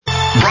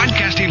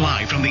Broadcasting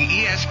live from the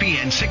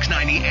ESPN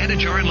 690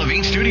 Anajar and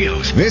Levine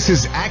studios. This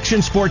is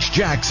Action Sports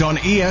Jacks on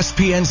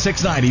ESPN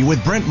 690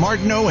 with Brent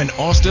Martineau and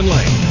Austin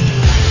Lane.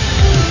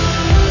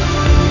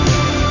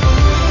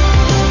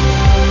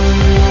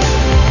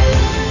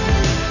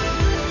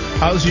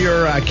 How's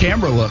your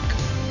camera look?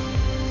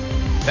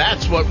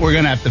 That's what we're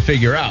going to have to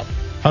figure out.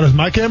 How does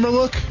my camera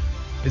look?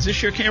 Is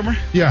this your camera?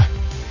 Yeah.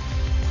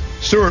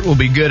 Stuart will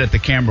be good at the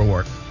camera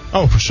work.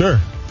 Oh, for sure.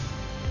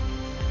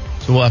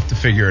 So we'll have to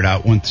figure it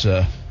out once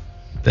the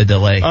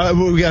delay.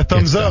 We got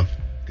thumbs up.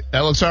 That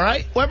looks all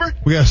right, Weber?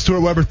 We got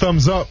Stuart Weber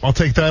thumbs up. I'll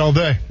take that all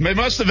day. They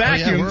must have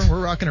vacuumed. Yeah,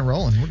 we're rocking and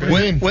rolling. We're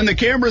good. When the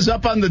camera's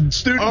up on the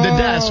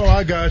desk,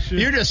 I got you.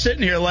 You're just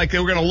sitting here like they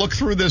were going to look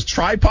through this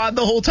tripod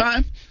the whole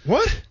time.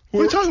 What?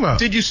 What are you talking about?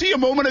 Did you see a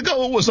moment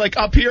ago it was like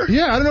up here?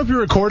 Yeah, I don't know if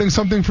you're recording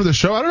something for the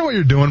show. I don't know what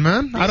you're doing,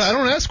 man. I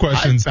don't ask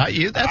questions. That's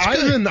good.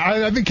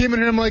 I even came in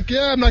here. I'm like,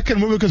 yeah, I'm not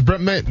going to move it because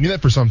Brent made me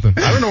that for something.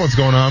 I don't know what's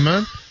going on,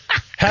 man.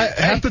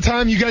 Half the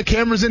time you got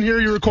cameras in here,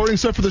 you're recording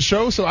stuff for the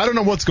show, so I don't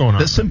know what's going on.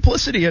 The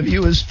simplicity of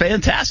you is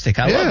fantastic.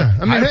 I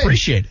love it. I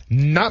appreciate it.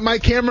 Not my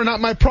camera,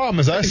 not my problem,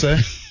 as I say.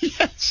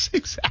 Yes,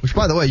 exactly. Which,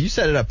 by the way, you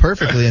set it up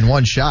perfectly in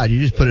one shot. You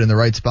just put it in the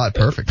right spot.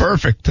 Perfect.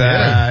 Perfect.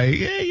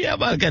 Yeah,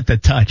 I'll get the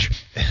touch.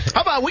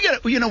 How about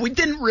we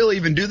didn't really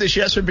even do this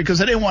yesterday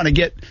because I didn't want to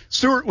get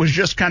Stuart was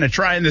just kind of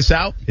trying this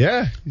out.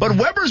 Yeah. But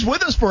Weber's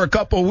with us for a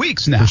couple of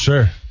weeks now. For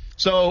sure.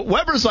 So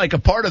Weber's like a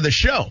part of the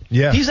show.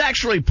 Yeah. He's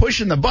actually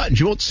pushing the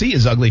buttons. You won't see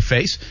his ugly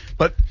face,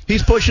 but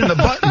he's pushing the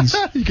buttons.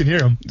 You can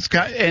hear him.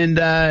 And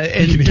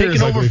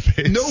taking over.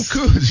 No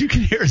Coos. You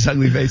can hear his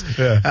ugly face.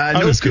 Yeah.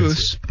 No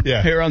Coos.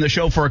 Yeah. Here on the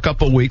show for a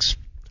couple of weeks.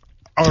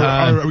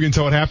 Are we going to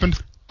tell what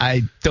happened?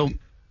 I don't.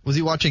 Was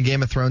he watching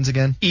Game of Thrones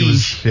again?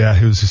 He's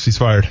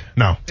fired.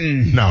 No.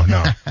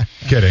 No.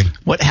 Kidding.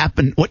 What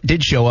happened? What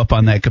did show up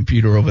on that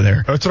computer over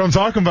there? That's what I'm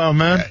talking about,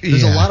 man.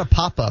 There's a lot of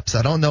pop-ups.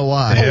 I don't know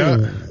why. Yeah. I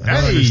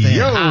don't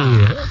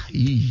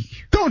understand.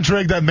 Don't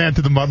drag that man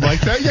to the mud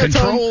like that. Yeah,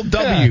 Control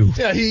W.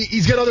 Yeah,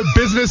 he's got other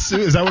business.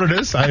 Is that what it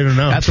is? I don't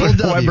know. That's what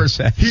Weber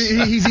said.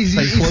 He's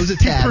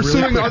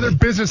pursuing other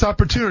business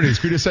opportunities.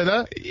 Could you say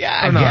that? Yeah,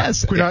 I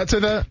guess. Could you not say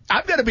that?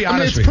 I've got to be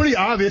honest with you. It's pretty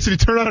obvious. If you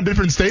turn on a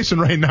different station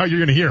right now, you're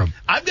going to hear him.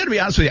 I've got to be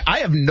honest with you. I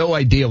have no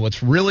idea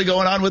what's really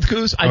going on with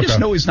Coos. I just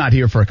know he's not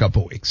here for a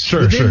couple weeks. Sure,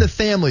 Within the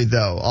family,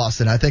 though,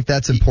 Austin, I think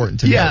that's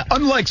important to me. Yeah,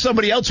 unlike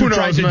somebody else who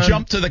tried to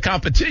jump to the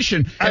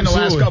competition in the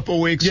last couple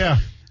of weeks. Yeah.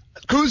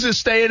 Coos is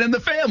staying in the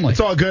family. It's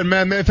all good,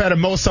 man. They've had a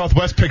Mo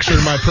Southwest picture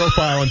in my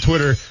profile on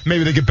Twitter.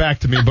 Maybe they get back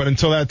to me, but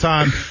until that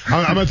time,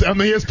 I'm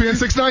ESPN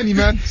 690,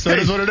 man. So it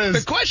is what it is.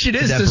 The question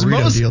is, does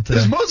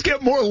Mo's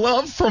get more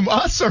love from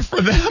us or for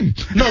them?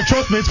 No,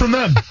 trust me, it's from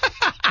them.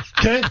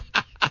 Okay?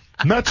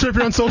 I'm not sure if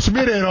you're on social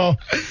media at all.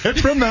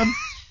 It's from them.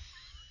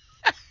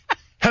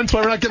 Hence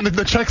why we're not getting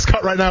the checks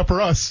cut right now for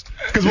us.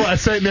 Because I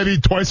say it maybe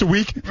twice a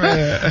week.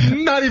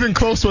 Not even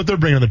close to what they're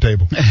bringing to the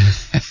table.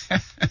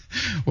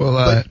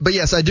 Well, but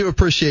yes, I do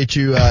appreciate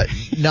you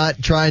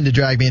not trying to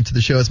drag me into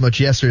the show as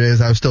much yesterday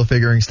as I was still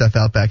figuring stuff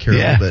out back here a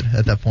little bit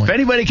at that point. If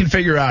anybody can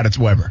figure out, it's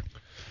Weber.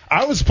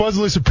 I was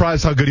pleasantly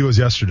surprised how good he was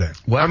yesterday.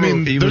 Well, I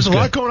mean, there's a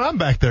lot going on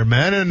back there,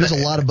 man. And there's a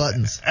lot of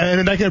buttons.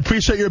 And I can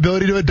appreciate your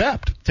ability to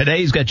adapt. Today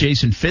he's got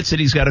Jason Fitz that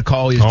he's got to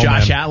call. He's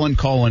Josh Allen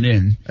calling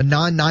in. A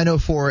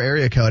non-904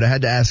 area code. I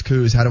had to ask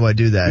Coos, how do I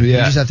do that? Yeah.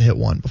 You just have to hit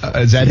 1 before.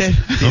 Is that it?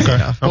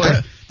 Okay.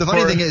 Well, the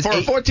funny thing is, for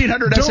a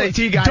 1400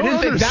 SAT guy, I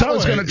didn't think that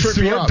was going to trip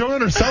you up. Don't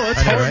undersell it.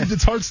 It's hard. Right?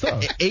 It's hard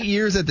stuff. 8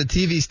 years at the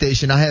TV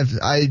station,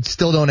 I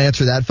still don't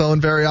answer that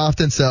phone very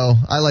often, so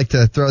I like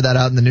to throw that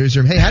out in the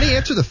newsroom. Hey, how do you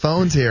answer the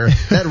phones here?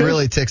 That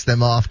really ticks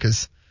them off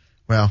because,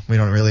 well, we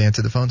don't really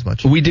answer the phones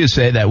much. We do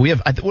say that. We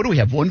have, what do we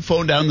have, one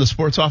phone down in the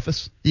sports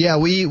office? Yeah,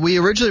 we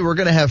originally were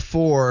going to have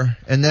 4,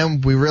 and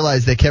then we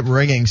realized they kept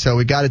ringing, so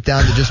we got it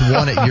down to just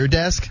 1 at your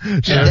desk. Sure.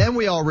 And then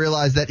we all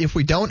realized that if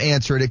we don't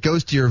answer it, it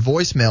goes to your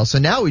voicemail. So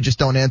now we just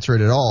don't answer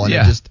it at all, and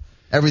it just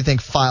everything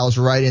files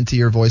right into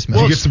your voicemail.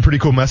 Well, you get some pretty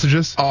cool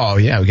messages. Oh,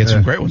 yeah, we get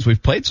some great ones.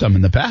 We've played some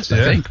in the past,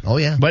 I think. Oh,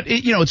 yeah. But,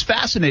 it's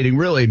fascinating,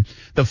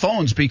 the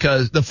phones,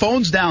 because the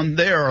phones down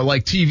there are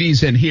like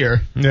TVs in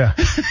here. Yeah.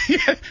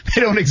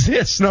 They don't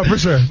exist. No, for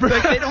sure.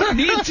 Like, they don't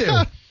need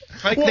to.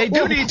 Like, they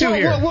do need to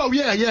here.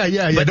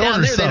 Yeah. But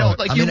down there, they don't.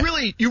 Like,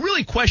 you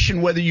really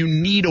question whether you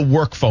need a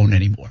work phone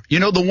anymore.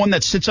 The one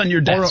that sits on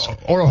your desk.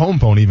 Or a home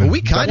phone, even. Well,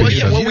 we kind of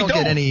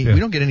we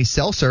don't get any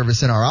cell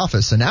service in our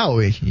office, so now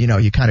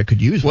you kind of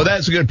could use one. Well,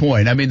 that's a good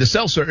point. I mean, the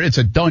cell service, it's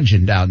a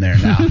dungeon down there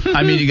now.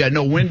 I mean, you got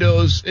no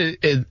windows.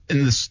 In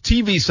the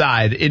TV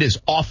side, it is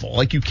awful.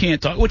 Like, you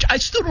can't talk, which I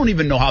still don't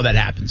even know how that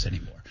happens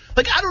anymore.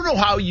 Like, I don't know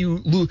how you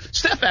lose.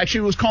 Steph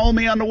actually was calling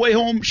me on the way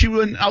home. She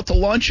went out to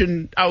lunch,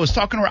 and I was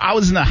talking to her. I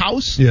was in the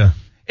house. Yeah.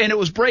 And it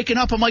was breaking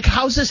up. I'm like,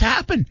 how's this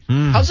happen?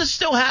 How's this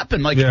still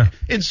happen? Like,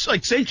 it's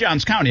like St.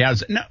 Johns County.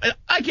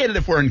 I get it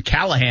if we're in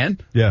Callahan.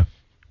 Yeah.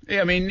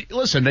 I mean,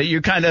 listen,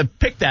 you kind of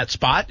pick that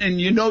spot,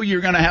 and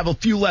you're going to have a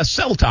few less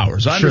cell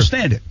towers. I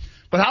understand it.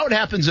 But how it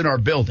happens in our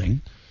building,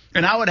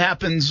 and how it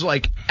happens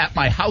like at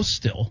my house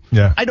still.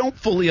 Yeah. I don't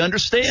fully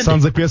understand.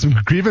 Sounds like we have some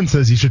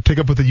grievances you should take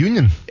up with the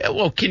union. Yeah,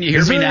 well, can you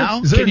hear me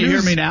now? Can you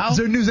hear me now? Is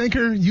there a news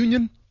anchor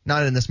union?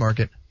 Not in this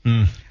market.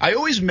 I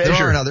always measure.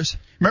 There are others.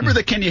 Remember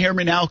the "Can you hear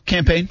me now"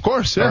 campaign? Of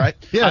course, yeah. All right.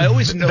 Yeah. I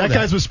always know that.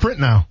 guy's with Sprint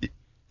now.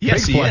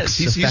 Yes, Big he flex.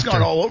 is. He's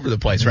gone all over the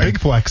place, right? Big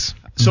flex.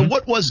 So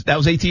what was that?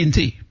 Was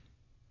AT&T?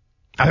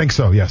 I think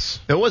so. Yes.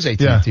 It was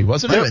AT&T, Yeah.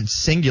 wasn't Might it? have been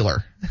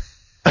singular.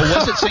 Oh,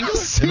 was it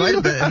singular?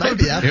 It might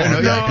be that Yeah,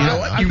 far no, back. you know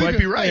what? You might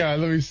be right. Yeah,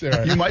 let me see.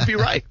 Right. You might be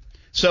right.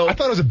 So, I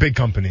thought it was a big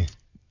company.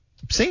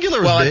 Singular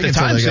was well, big at the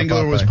until time, they got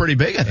Singular bought was by pretty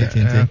big, I think.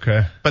 AT&T.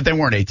 Okay. But they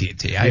weren't AT&T.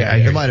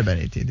 It might have been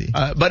AT&T.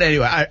 But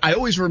anyway, I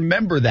always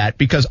remember that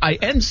because I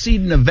emceed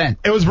an event.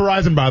 It was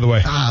Verizon, by the way.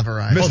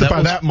 Verizon. Missed it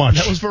by that much.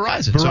 That was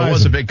Verizon, so it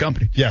was a big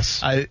company.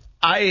 Yes.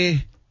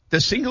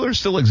 Does Singular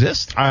still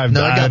exist? No, it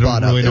got I bought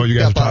don't really up. know what you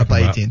It guys got are bought up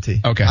talking by about.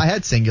 AT&T. Okay. I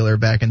had Singular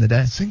back in the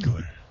day.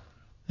 Singular.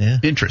 Yeah.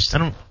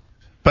 Interesting.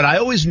 But I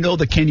always know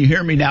the "Can You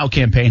Hear Me Now"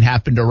 campaign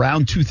happened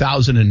around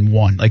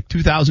 2001, like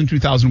 2000,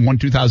 2001,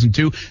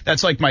 2002.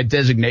 That's like my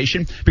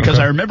designation because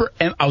I remember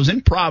I was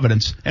in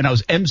Providence and I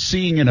was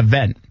emceeing an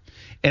event.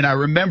 And I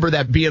remember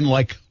that being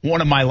like one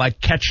of my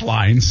like catch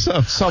lines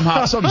of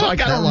somehow.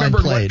 Like I don't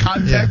remember what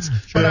context,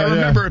 but I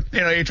remember,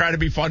 you try to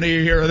be funny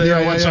here or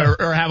there once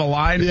or have a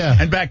line. Yeah.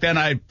 And back then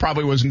I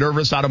probably was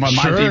nervous out of my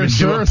mind to even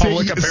do a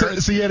public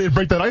appearance. So you had to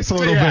break that ice a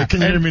little bit.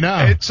 Can you hear me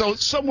now? So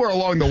somewhere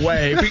along the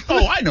way,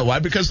 I know why,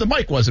 because the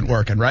mic wasn't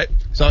working, right?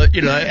 So,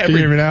 every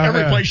hear me now?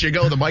 every place you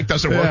go, the mic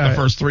doesn't work the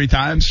first 3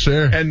 times.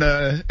 Sure. And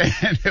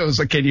it was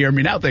a "Can you hear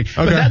me now" thing.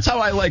 But that's how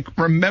I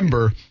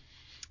remember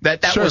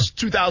that was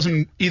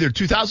 2000, either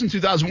 2000,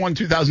 2001,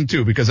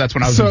 2002, because that's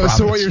when I was in Providence.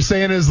 So what you're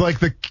saying is like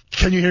the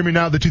 "Can You Hear Me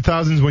Now" the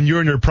 2000s when you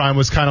were in your prime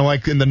was kind of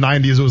like in the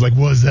 90s. It was like,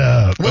 what's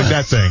up? Like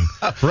that thing.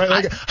 Right?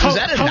 Like, was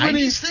that a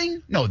 90s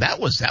thing? No, that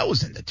was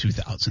in the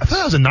 2000s. I thought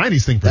that was a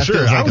 90s thing for That sure.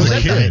 feels like I was a a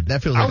late kid.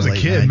 That feels I like was a a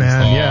late kid, 90s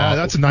man. thing. Yeah,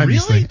 that's a 90s Really?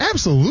 thing.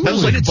 Absolutely. That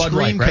was like When did Bud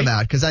Light, Scream right? come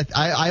out? Because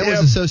I always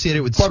associate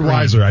it with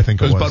Budweiser, Scream. I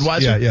think it It was was.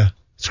 Budweiser? Yeah.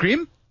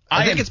 Scream?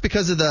 I think it's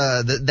because of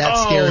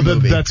that scary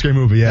movie. That scary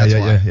movie. Yeah, That's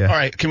why. yeah. All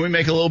right, can we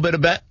make a little bit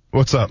of bet?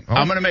 What's up?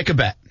 I'm going to make a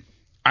bet.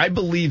 I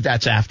believe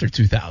that's after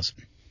 2000.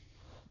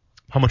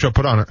 How much I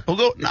put on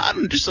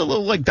it? Just a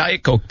little like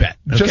Diet Coke bet.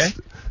 Okay?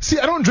 See,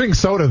 I don't drink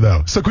soda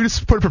though. So can we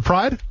just put it for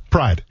Pride?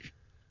 Pride.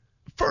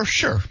 For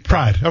sure.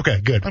 Pride. Okay,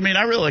 good. I mean,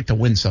 I really like to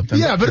win something.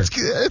 Yeah, but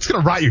it's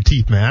gonna rot your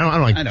teeth, man. I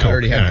don't like I know. Coke. I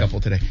already had a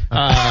couple today.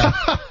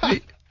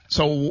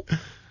 So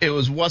it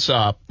was What's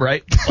Up,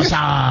 right? What's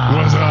Up?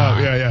 What's up?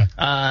 Yeah.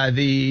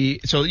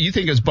 So you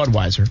think it's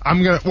Budweiser?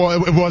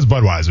 It was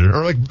Budweiser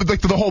or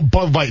like the whole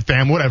Bud Light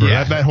family, whatever.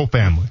 Yeah. That whole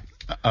family.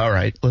 All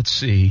right, let's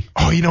see.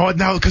 Oh, you know what?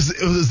 Now because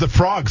it was the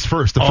frogs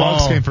first. The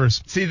frogs came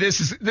first. See, this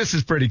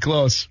is pretty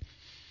close.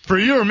 For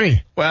you or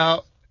me?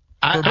 Well,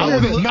 I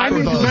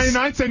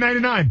 99, say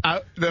 99.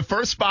 the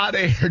first spot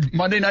aired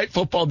Monday Night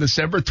Football,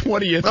 December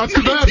 20th. That's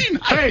too bad.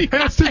 Hey,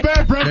 that's too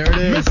bad, Brett. There it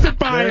is. Missed it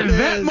by There it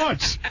that is.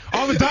 much.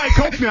 On the Diet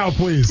Coke now,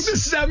 please.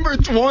 December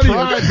 20th.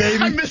 Pride,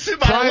 baby. I missed it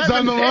by Pride's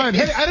 11 on the line.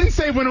 days. Hey, I didn't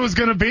say when it was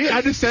going to be.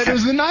 I just said it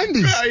was the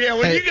 90s. Yeah,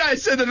 when you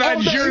guys said the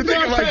 90s, you were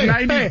thinking like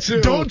 92.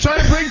 Hey, don't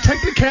try to bring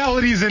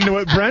technicalities into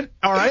it, Brent.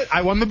 All right,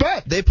 I won the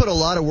bet. They put a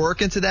lot of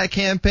work into that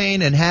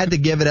campaign and had to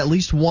give it at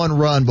least one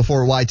run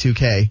before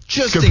Y2K.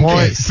 Just Good in point.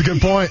 case. It's a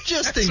good point.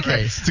 Just in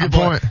case. It's a good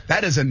point.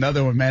 That is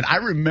another one, man. I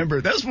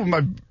remember that was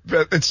when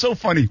it's so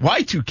funny.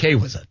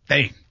 Y2K was a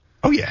thing.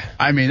 Oh, yeah.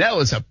 I mean, that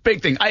was a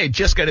big thing. I had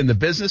just got into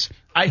business.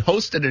 I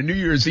hosted a New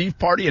Year's Eve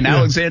party in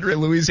Alexandria,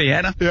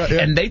 Louisiana,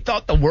 and they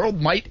thought the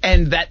world might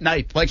end that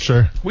night. Like,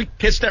 we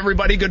kissed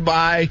everybody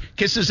goodbye,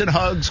 kisses and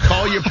hugs,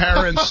 call your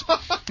parents.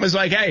 It was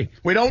like, hey,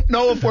 we don't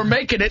know if we're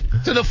making it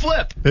to the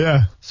flip.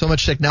 Yeah. So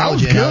much I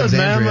technology was in good,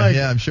 Alexandria. man.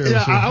 Yeah, I'm sure.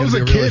 Yeah, I was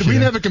a kid. We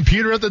didn't have a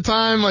computer at the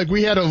time. Like,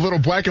 we had a little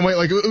black and white.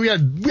 Like, we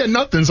had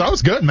nothing. So I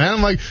was good, man.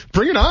 I'm like,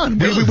 bring it on.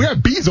 We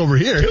have bees over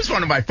here. It was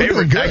one of my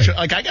favorite. Actually,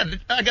 like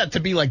I got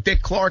to be like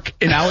Dick Clark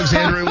in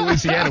Alexandria,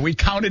 Louisiana. We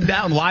counted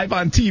down live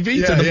on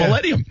TV to the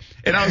millennium,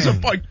 and I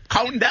was like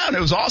counting down. It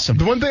was awesome.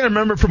 The one thing I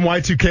remember from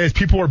Y2K is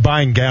people were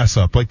buying gas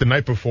up like the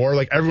night before.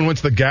 Like everyone went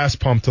to the gas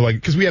pump to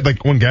because we had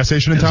like one gas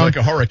station in town. It was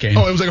like a hurricane.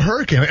 Oh, it was like a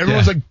hurricane. Like, everyone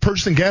was like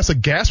purchasing gas.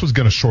 Like gas was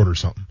gonna short or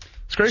something.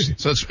 It's crazy.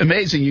 So it's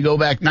amazing. You go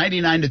back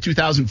 99 to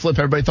 2000 flip.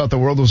 Everybody thought the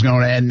world was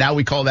going to end. Now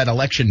we call that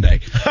election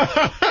day.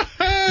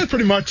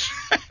 Pretty much.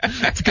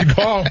 It's a good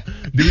call.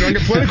 Dude, you don't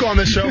get political on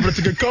this show, but it's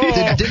a good call.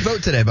 Did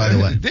vote today, by the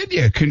way. Did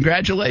you?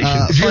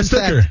 Congratulations. Did you get a Fun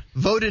sticker? fact,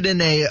 voted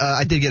in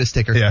I did get a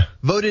sticker. Yeah.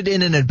 Voted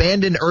in an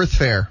abandoned Earth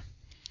Fair.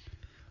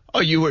 Oh,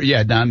 you were,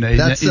 down there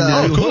That's in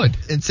the new hood.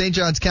 in St.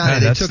 Johns County. Yeah,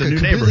 They that's took the a new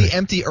completely neighborhood.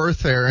 empty Earth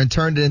Fair and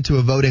turned it into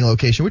a voting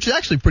location, which is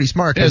actually pretty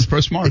smart. Yeah, it's 'cause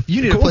pretty smart. If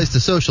you need a place to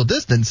social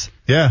distance,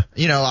 Yeah. I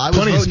was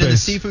Plenty of voting in the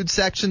space. seafood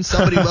section.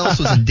 Somebody else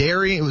was in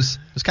dairy. It was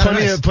kind of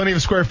nice. Plenty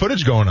of square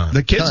footage going on.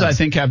 The kids, Tons. I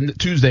think, have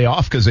Tuesday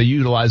off because they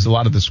utilized a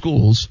lot of the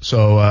schools,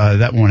 so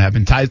that won't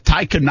happen.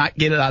 Ty could not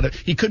get it out of.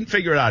 He couldn't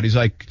figure it out. He's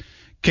like,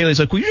 Kaylee's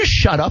like, will you just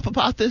shut up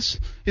about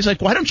this? He's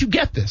like, why don't you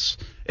get this?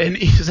 And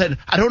he said,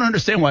 I don't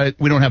understand why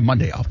we don't have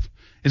Monday off.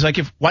 It's like,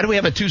 why do we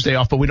have a Tuesday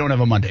off, but we don't have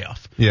a Monday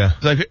off? Yeah.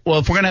 It's like, well,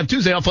 if we're going to have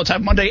Tuesday off, let's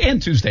have Monday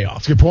and Tuesday off.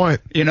 That's a good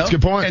point. You know? That's a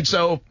good point. And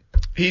so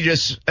he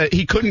just,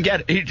 he couldn't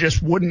get it. He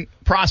just wouldn't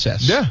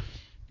process. Yeah.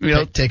 You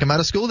know, take him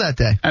out of school that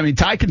day. I mean,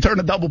 Ty can turn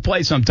a double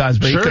play sometimes,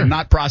 but he could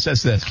not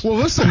process this. Well,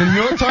 listen, and you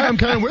know what, Ty, I'm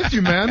kind of with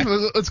you, man.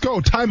 Let's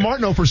go. Ty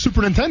Martineau for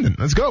superintendent.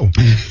 Let's go.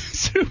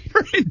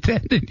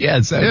 Superintendent,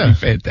 yes, that would be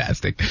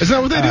fantastic. Isn't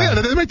that what they do? Yeah,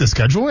 they make the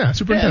schedule. Yeah,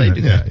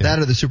 superintendent. Yeah, they do. That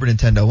or the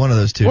superintendent, one of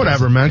those two.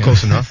 Whatever, man.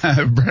 Close enough.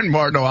 Brent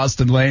Martineau,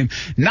 Austin Lane.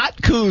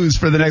 Not Coos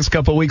for the next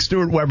couple of weeks.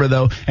 Stuart Weber,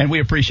 though, and we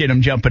appreciate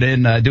him jumping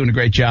in, doing a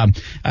great job.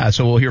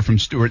 So we'll hear from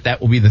Stuart. That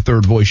will be the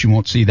third voice. You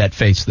won't see that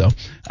face, though,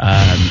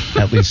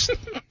 at least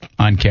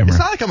on camera. It's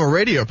not like I'm a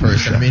radio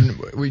person. I mean,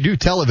 we do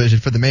television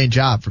for the main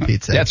job, for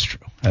Pete's sake.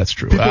 That's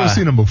true. People have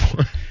seen him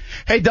before.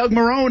 Hey, Doug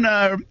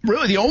Marrone,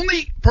 really the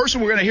only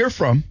person we're going to hear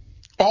from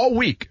all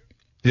week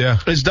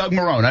is Doug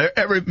Marrone.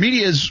 Every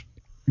media's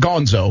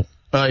gonzo.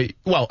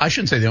 Well, I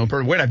shouldn't say the only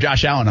person. We're going to have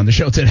Josh Allen on the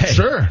show today.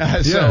 Sure.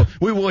 So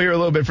we will hear a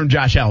little bit from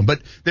Josh Allen.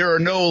 But there are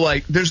no,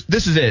 this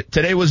is it.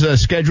 Today was a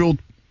scheduled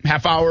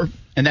half hour,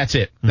 and that's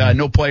it. Mm-hmm.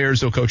 No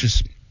players, no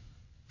coaches.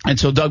 And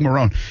so Doug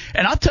Marrone.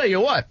 And I'll tell you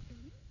what.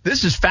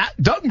 This is fat.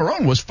 Doug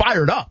Marrone was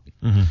fired up.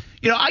 Mm-hmm.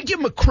 You know, I give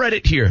him a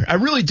credit here. I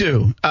really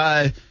do.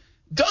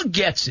 Doug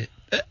gets it.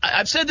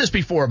 I've said this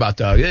before about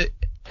Doug.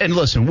 And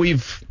listen,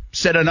 we've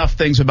said enough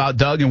things about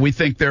Doug, and we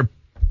think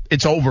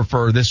it's over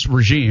for this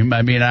regime.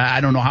 I mean,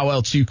 I don't know how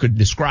else you could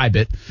describe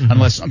it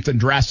unless something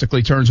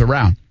drastically turns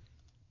around.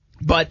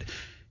 But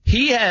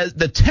he has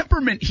the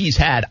temperament he's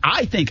had.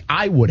 I think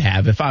I would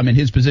have if I'm in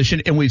his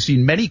position, and we've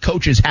seen many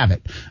coaches have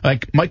it.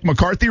 Like Mike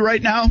McCarthy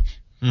right now.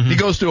 Mm-hmm. He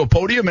goes to a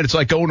podium, and it's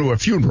like going to a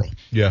funeral.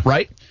 Yeah.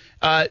 Right?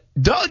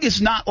 Doug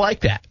is not like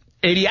that.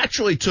 And he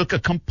actually took a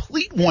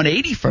complete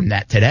 180 from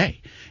that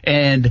today.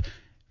 And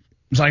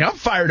was like, I'm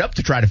fired up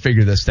to try to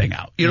figure this thing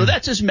out. You know,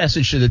 that's his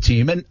message to the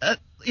team. And,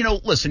 you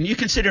know, listen, you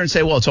can sit here and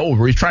say, well, it's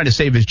over. He's trying to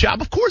save his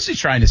job. Of course he's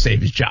trying to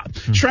save his job.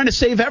 He's trying to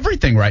save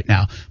everything right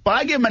now. But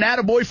I give him an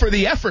attaboy for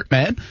the effort,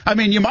 man. I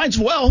mean, you might as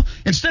well,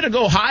 instead of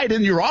go hide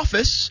in your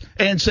office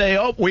and say,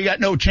 oh, we got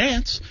no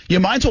chance, you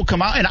might as well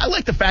come out. And I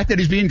like the fact that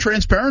he's being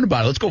transparent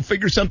about it. Let's go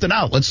figure something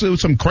out. Let's do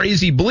some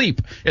crazy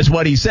bleep is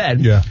what he said.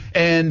 Yeah.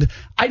 And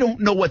I don't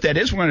know what that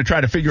is. We're going to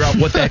try to figure out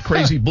what that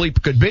crazy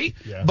bleep could be.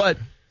 Yeah. But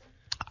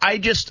I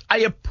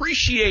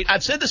appreciate,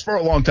 I've said this for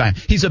a long time.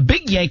 He's a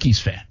big Yankees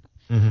fan.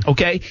 Mm-hmm.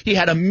 Okay? He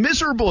had a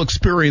miserable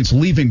experience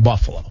leaving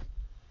Buffalo.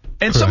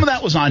 And some of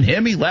that was on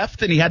him. He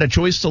left and he had a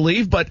choice to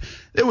leave, but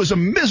it was a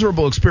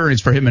miserable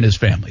experience for him and his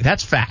family.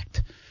 That's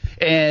fact.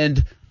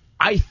 And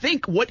I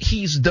think what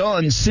he's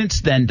done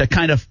since then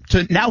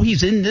to now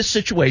he's in this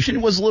situation.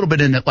 It was a little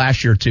bit in it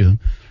last year too.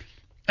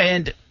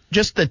 And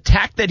just the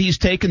tact that he's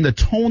taken, the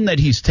tone that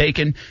he's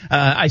taken.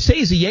 I say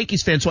he's a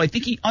Yankees fan, so I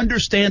think he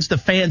understands the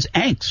fans'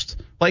 angst.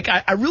 Like,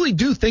 I really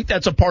do think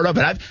that's a part of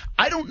it.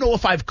 I don't know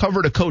if I've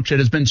covered a coach that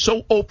has been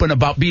so open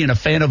about being a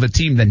fan of a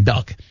team than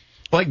Doug.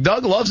 Like,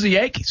 Doug loves the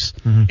Yankees.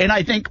 Mm-hmm. And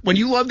I think when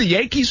you love the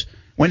Yankees,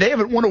 when they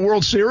haven't won a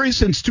World Series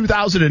since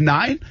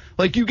 2009,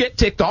 like, you get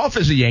ticked off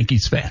as a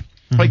Yankees fan.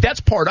 Mm-hmm. Like,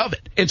 that's part of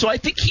it. And so I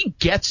think he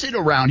gets it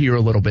around here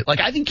a little bit. Like,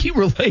 I think he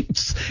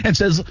relates and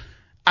says,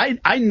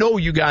 I know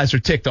you guys are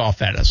ticked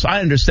off at us. I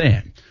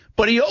understand.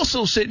 But he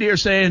also sitting here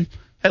saying,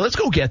 hey, let's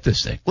go get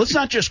this thing. Let's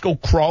not just go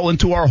crawl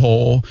into our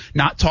hole,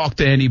 not talk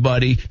to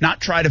anybody, not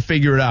try to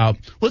figure it out.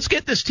 Let's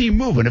get this team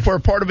moving. If we're a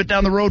part of it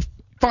down the road,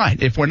 fine.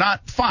 If we're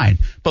not, fine.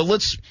 But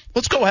let's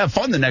go have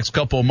fun the next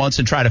couple of months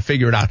and try to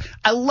figure it out.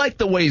 I like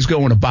the way he's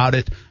going about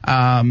it.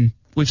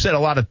 We've said a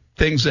lot of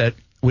things that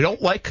we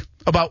don't like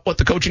about what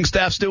the coaching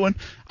staff's doing.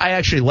 I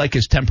actually like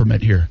his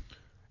temperament here.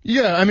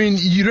 Yeah, I mean,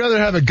 you'd rather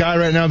have a guy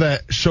right now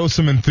that shows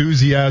some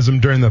enthusiasm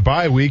during the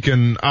bye week,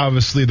 and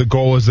obviously the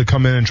goal is to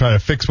come in and try to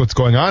fix what's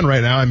going on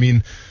right now. I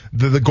mean,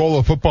 the goal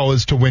of football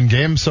is to win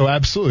games, so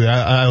absolutely.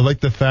 I like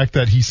the fact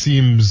that he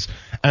seems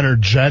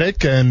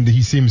energetic and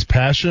he seems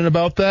passionate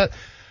about that.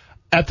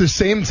 At the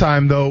same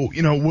time, though,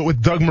 you know,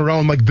 with Doug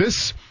Marrone, like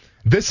this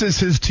is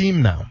his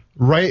team now,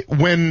 right?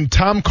 When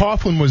Tom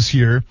Coughlin was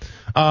here,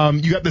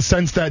 you got the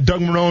sense that Doug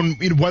Marrone,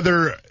 you know,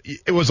 whether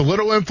it was a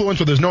little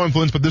influence or there's no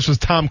influence, but this was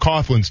Tom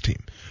Coughlin's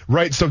team,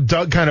 right? So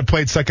Doug kind of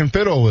played second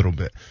fiddle a little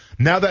bit.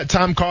 Now that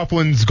Tom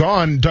Coughlin's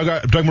gone, Doug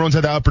Marrone's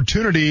had the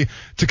opportunity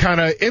to kind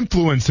of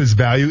influence his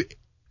value,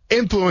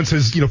 influence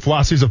his, you know,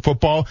 philosophies of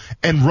football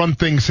and run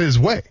things his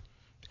way.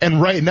 And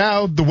right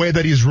now, the way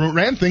that he's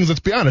ran things, let's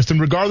be honest,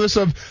 and regardless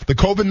of the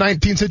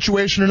COVID-19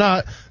 situation or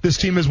not, this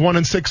team is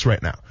 1-6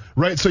 right now,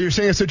 right? So you're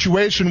seeing a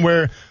situation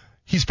where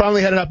he's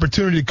finally had an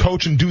opportunity to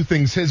coach and do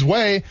things his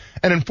way,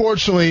 and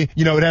unfortunately,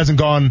 you know, it hasn't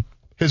gone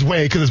his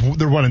way because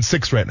they're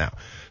 1-6 right now.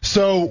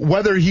 So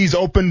whether he's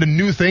open to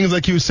new things,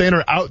 like he was saying,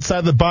 or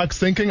outside the box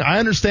thinking, I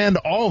understand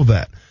all of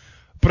that.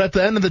 But at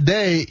the end of the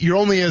day, you're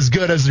only as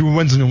good as your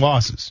wins and your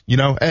losses, you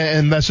know,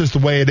 and that's just the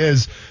way it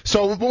is.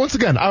 So once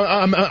again,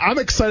 I'm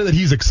excited that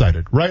he's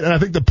excited, right? And I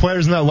think the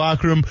players in that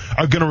locker room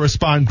are going to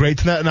respond great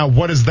to that. Now,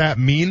 what does that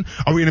mean?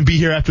 Are we going to be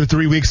here after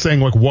 3 weeks saying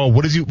like, whoa,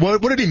 what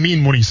did he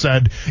mean when he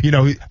said, you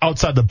know,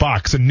 outside the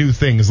box and new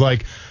things?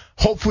 Like,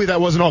 hopefully that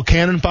wasn't all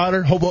cannon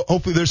fodder.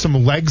 Hopefully there's some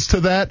legs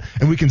to that,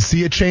 and we can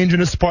see a change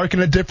and a spark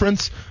and a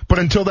difference. But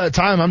until that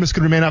time, I'm just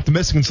going to remain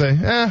optimistic and say,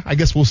 I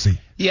guess we'll see.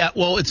 Yeah,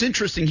 well, it's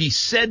interesting. He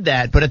said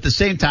that, but at the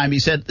same time, he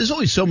said there's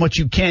only so much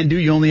you can do.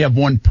 You only have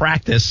one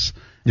practice.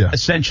 Yeah.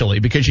 Essentially,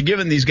 because you're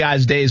giving these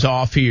guys days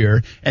off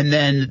here, and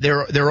then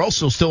they're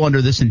also still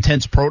under this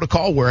intense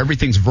protocol where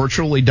everything's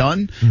virtually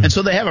done, and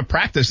so they have a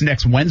practice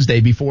next Wednesday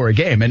before a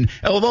game. And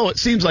although it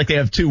seems like they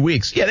have 2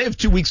 weeks, they have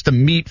 2 weeks to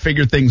meet,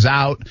 figure things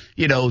out,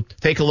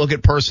 take a look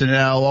at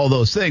personnel, all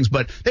those things,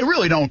 but they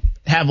really don't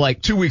have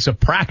like 2 weeks of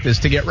practice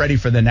to get ready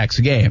for the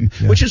next game,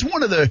 which is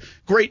one of the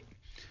great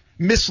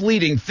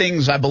misleading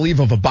things, I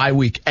believe, of a bye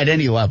week at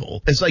any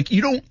level. It's like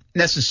you don't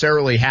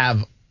necessarily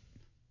have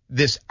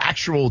this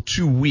actual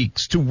 2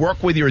 weeks to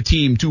work with your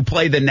team to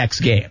play the next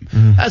game.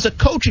 As a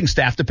coaching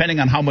staff, depending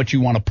on how much you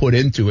want to put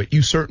into it,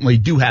 you certainly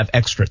do have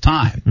extra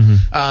time.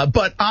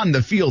 But on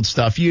the field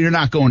stuff, you're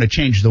not going to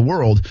change the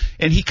world.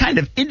 And he kind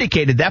of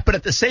indicated that, but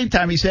at the same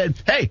time, he said,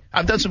 hey,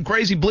 I've done some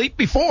crazy bleep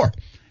before,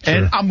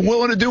 and I'm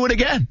willing to do it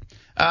again.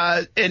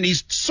 And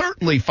he's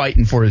certainly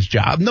fighting for his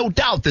job. No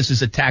doubt this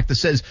is a tack that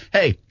says,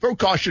 hey, throw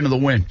caution to the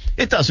wind.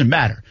 It doesn't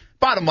matter.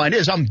 Bottom line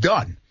is I'm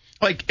done.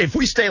 Like, if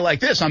we stay like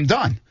this, I'm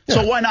done. Yeah.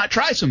 So why not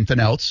try something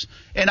else?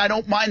 And I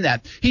don't mind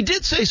that. He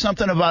did say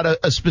something about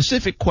a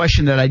specific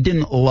question that I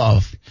didn't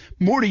love.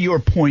 More to your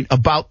point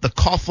about the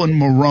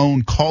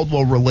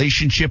Coughlin-Marrone-Caldwell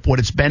relationship, what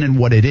it's been and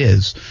what it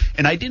is.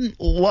 And I didn't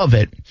love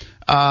it.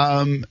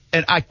 And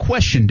I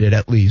questioned it,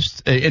 at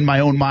least, in my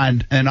own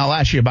mind. And I'll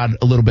ask you about it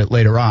a little bit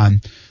later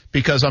on,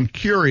 because I'm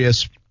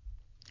curious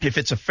if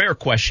it's a fair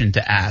question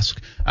to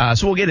ask.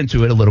 So we'll get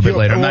into it a little bit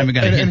later. I'm not even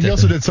going to hint And he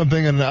also did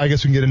something, and I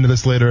guess we can get into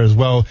this later as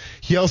well.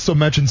 He also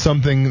mentioned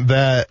something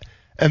that,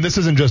 and this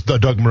isn't just the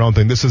Doug Marrone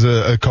thing, this is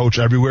a coach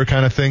everywhere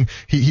kind of thing.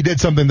 He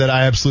did something that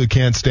I absolutely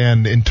can't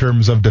stand in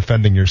terms of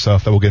defending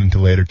yourself that we'll get into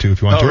later, too,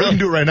 if you want to. Really? We can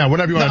do it right now,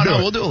 whenever you want to do it.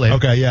 No, we'll do it later.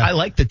 Okay, yeah. I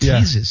like the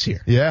teases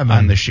here man.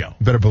 on the show.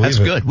 Better believe That's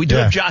good. We do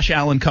have Josh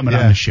Allen coming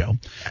on the show.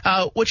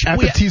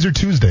 Appetizer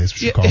Tuesdays, we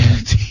should call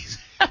them.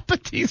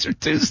 Appetizer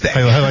Tuesday.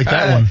 I like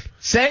that one.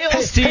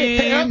 Sales team.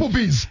 Hey,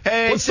 Applebee's.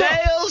 Hey, What's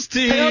sales up?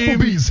 team. Hey,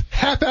 Applebee's.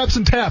 Half apps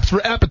and taps for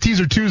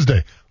Appetizer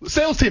Tuesday.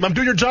 Sales team, I'm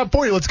doing your job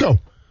for you. Let's go.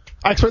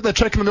 I expect that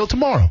check in the mail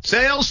tomorrow.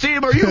 Sales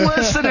team, are you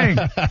listening?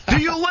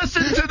 Do you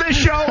listen to this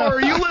show, or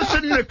are you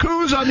listening to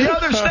Coos on the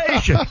other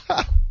station?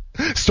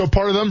 Still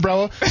part of the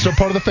umbrella. Still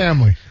part of the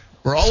family.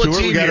 We're all a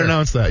team. We got to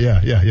announce that.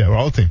 Yeah. We're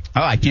all a team.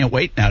 Oh, I can't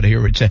wait now to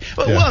hear what you say.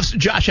 Well, we'll ask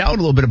Josh Allen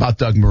a little bit about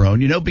Doug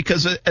Marrone,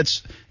 because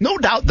it's no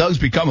doubt Doug's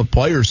become a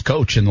player's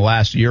coach in the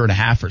last year and a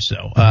half or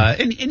so.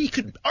 And you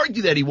could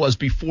argue that he was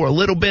before a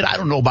little bit. I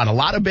don't know about a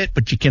lot of it,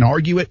 but you can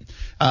argue it.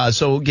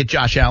 So we'll get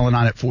Josh Allen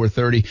on at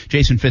 4:30.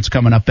 Jason Fitz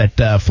coming up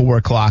at 4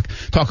 o'clock.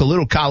 Talk a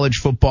little college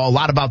football, a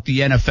lot about the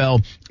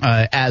NFL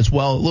as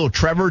well. A little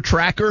Trevor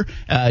Tracker,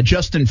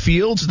 Justin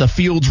Fields, the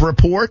Fields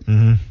Report.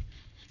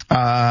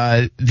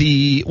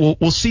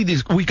 We'll see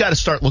these. We've got to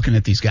start looking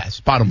at these guys.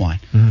 Bottom line,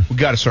 we've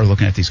got to start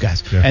looking at these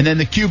guys. Yeah. And then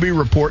the QB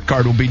report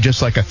card will be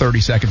just like a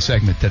 30-second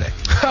segment today.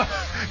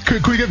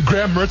 Could we give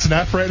Graham Mertz an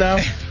F right now?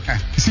 You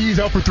see, he's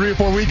out for 3 or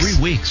 4 weeks.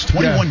 3 weeks,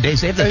 21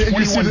 days. They have the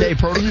 21-day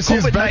protocol.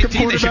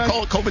 COVID-19. They should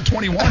call it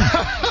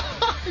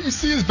COVID-21. You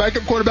see his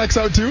backup quarterback's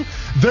out too.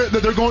 They're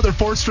going with their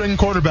 4th-string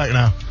quarterback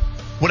now.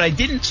 What I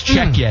didn't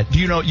check yet,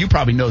 you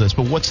probably know this,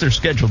 but what's their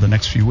schedule the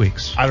next few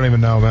weeks? I don't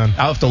even know, man.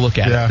 I'll have to look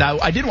at it. Now,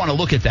 I did want to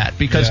look at that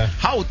because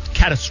how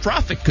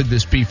catastrophic could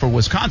this be for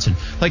Wisconsin?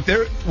 Like,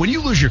 when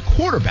you lose your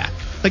quarterback,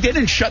 like, they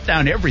didn't shut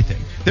down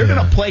everything. They're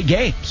going to play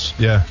games.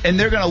 Yeah. And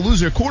they're going to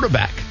lose their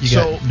quarterback. You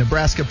got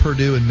Nebraska,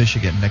 Purdue, and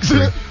Michigan next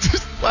week.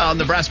 Well,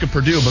 Nebraska,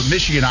 Purdue, but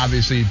Michigan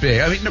obviously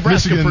big. I mean,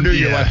 Nebraska, Michigan, Purdue,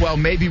 you're like, well,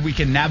 maybe we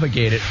can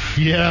navigate it.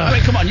 Yeah. I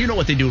mean, come on, you know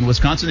what they do in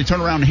Wisconsin. They turn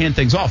around and hand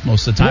things off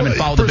most of the time and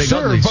follow the big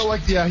uglies.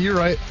 But, you're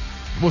right.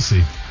 We'll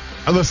see.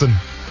 Listen,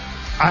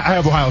 I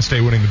have Ohio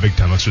State winning the Big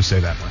Ten. Let's just say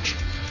that much.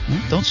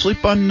 Well, don't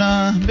sleep on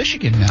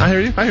Michigan now. I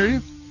hear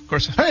you. Of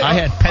course, I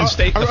had Penn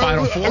State in the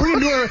Final Four. Are we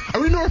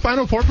doing our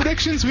Final Four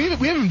predictions? We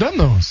haven't done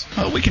those.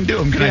 Oh, we can do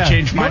them. Can I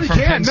change mine from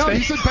Penn State? No,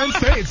 you said Penn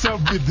State, so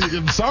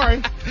I'm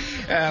sorry.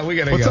 We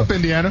got to go. What's up,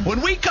 Indiana?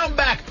 When we come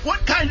back,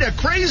 what kind of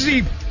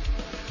crazy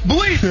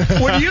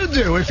bleep would you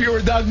do if you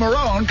were Doug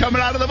Marrone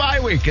coming out of the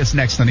bye week? It's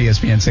next on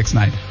ESPN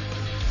 690.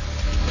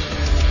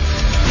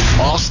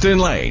 Austin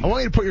Lane. I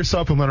want you to put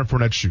yourself in Leonard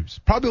Fournette's shoes.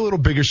 Probably a little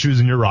bigger shoes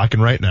than you're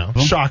rocking right now.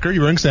 Well, shocker,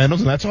 you're wearing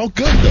sandals, and that's all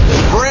good,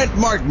 though. Brent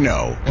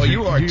Martineau. Well,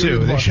 you are,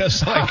 too. They're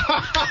just like,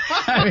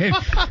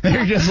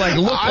 they're just like,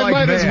 look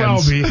like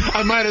Vans.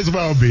 I might as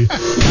well be.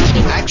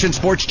 Action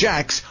Sports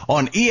Jacks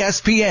on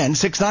ESPN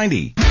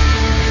 690.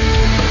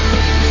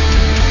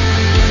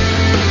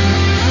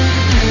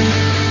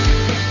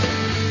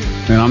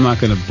 And I'm not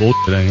going to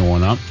bullshit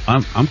anyone up.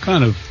 I'm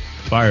kind of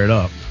fired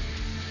up.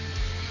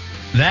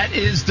 That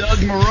is Doug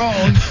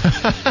Marrone.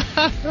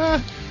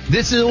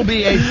 This will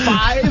be a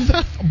 5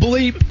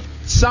 bleep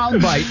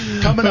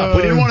soundbite coming up.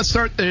 We didn't want to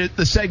start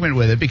the segment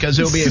with it because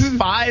it'll be a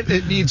 5.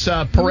 It needs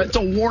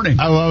parental warning.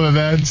 I love it,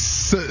 man. It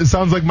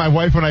sounds like my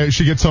wife when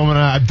she gets home and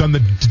I've done the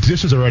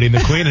dishes already and the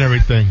clean and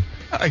everything.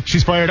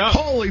 She's fired up.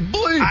 Holy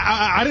bleep.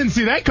 I didn't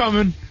see that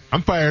coming.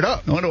 I'm fired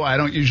up. I wonder why I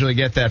don't usually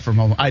get that from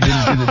home. I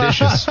didn't do the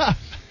dishes.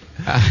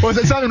 Well,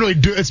 it's not really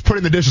it's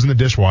putting the dishes in the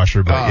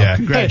dishwasher, but yeah.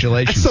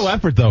 Congratulations. Hey, that's still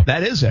effort, though.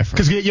 That is effort.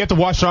 Because you have to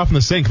wash it off in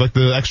the sink, like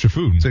the extra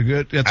food.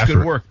 That's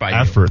good work by you.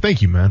 Effort.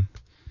 Thank you, man.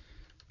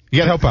 You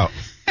got to help out.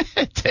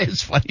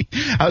 It's funny.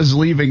 I was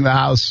leaving the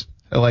house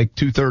at like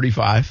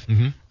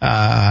 2:35,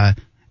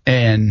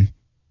 and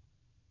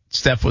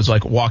Steph was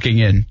like walking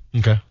in.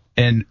 Okay.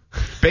 And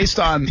based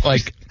on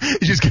like,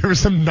 you just give her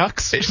some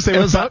knucks. Just say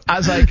what's up. I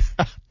was like,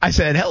 I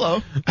said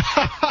hello,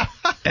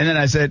 and then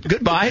I said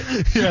goodbye.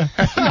 Yeah,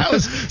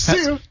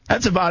 see you.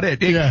 That's about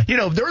it. Yeah. You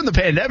know, during the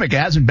pandemic, it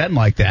hasn't been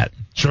like that.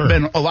 Sure, it's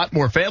been a lot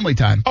more family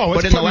time. Oh,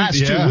 but in the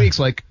last 2 weeks,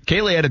 like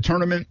Kaylee had a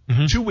tournament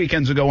 2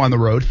 weekends ago on the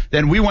road.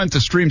 Then we went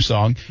to Stream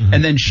Song,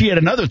 and then she had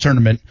another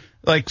tournament.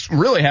 Like,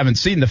 really haven't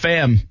seen the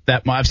fam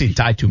that much. I've seen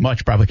Ty too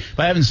much, probably,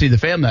 but I haven't seen the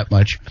fam that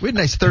much. We had a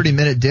nice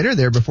 30-minute dinner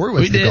there before we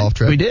went to the golf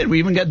trip. We did. We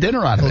even got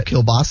dinner out of it. A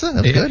little kielbasa?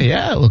 That was good.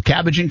 Yeah, a little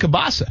cabbage and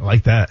kielbasa. I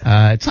like that.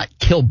 It's not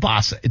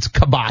kielbasa. It's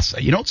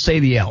kielbasa. You don't say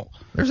the L.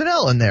 There's an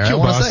L in there. Kielbasa. I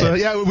want to say it.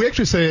 Yeah, we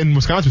actually say in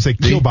Wisconsin, we say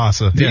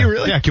kielbasa. Do you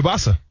really? Yeah,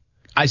 kielbasa.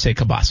 I say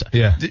kielbasa.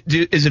 Yeah.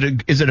 Is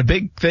it a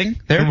big thing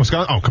there? In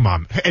Wisconsin? Oh, come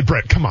on. Hey,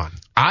 Brett, come on.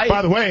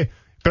 By the way,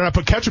 better not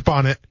put ketchup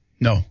on it.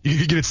 No. You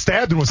could get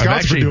stabbed in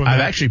Wisconsin for doing that.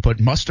 I've actually put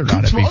mustard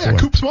on it before. Yeah,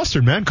 Coop's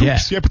mustard, man.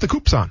 Coop's. Yeah, put the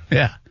Coop's on.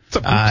 Yeah. What's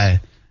up,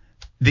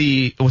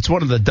 Coops? What's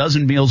one of the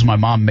dozen meals my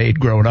mom made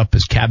growing up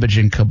is cabbage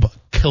and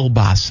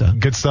kielbasa.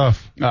 Good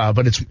stuff.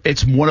 But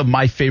it's one of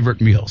my favorite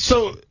meals.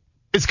 So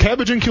is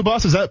cabbage and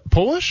kielbasa, is that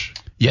Polish?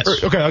 Yes.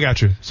 Okay, I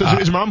got you. So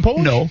is your mom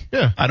Polish? No.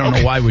 Yeah. I don't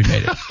know why we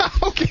made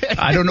it. Okay.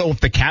 I don't know if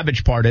the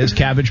cabbage part is.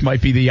 Cabbage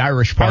might be the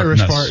Irish part.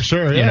 Irish part,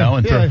 sure. Yeah.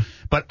 You know,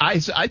 but I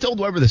told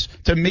whoever this.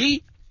 To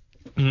me,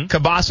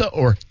 kielbasa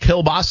or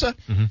kielbasa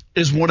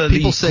is one of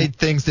People say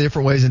things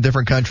different ways in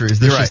different countries.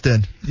 This just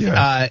in.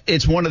 Yeah.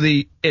 It's one of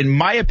the, in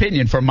my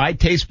opinion, for my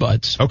taste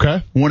buds,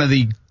 one of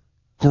the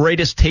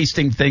greatest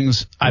tasting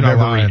things I've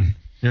ever eaten.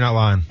 You're not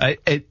lying.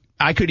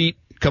 I could eat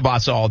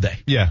kielbasa all day.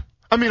 Yeah.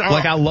 I mean,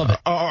 I love it.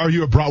 Are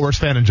you a bratwurst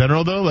fan in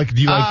general, though? Like,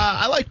 do you like?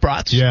 I like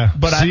brats. Yeah.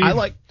 But I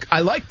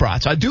like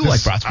brats. I do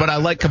like brats, but I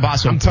like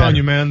kielbasa. I'm telling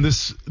you, man,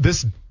 this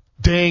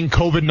dang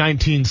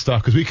COVID-19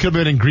 stuff, because we could have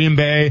been in Green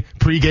Bay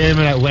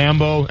pre-gaming at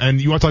Lambeau, and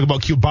you want to talk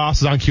about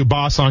kielbasa on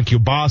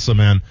kielbasa,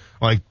 man.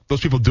 Like,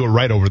 those people do it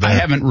right over there. I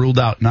haven't ruled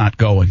out not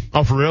going.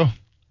 Oh, for real?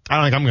 I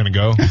don't think I'm going to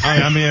go.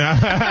 I mean,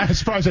 I'm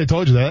surprised I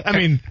told you that. I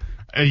mean,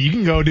 you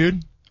can go,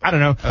 dude. I don't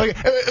know. Like,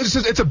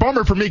 it's a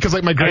bummer for me because,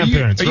 like, my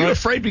grandparents. Are you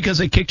afraid because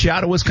they kicked you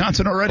out of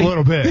Wisconsin already? A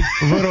little bit.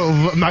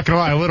 I'm not going to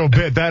lie, a little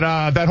bit.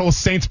 That whole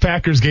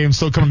Saints-Packers game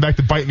still coming back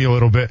to bite me a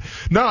little bit.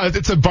 No,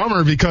 it's a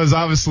bummer because,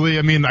 obviously,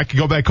 I mean, I could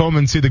go back home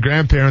and see the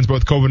grandparents, but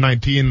with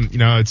COVID-19, you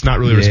know, it's not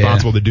really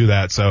responsible to do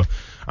that. So,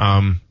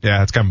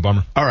 yeah, it's kind of a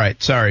bummer. All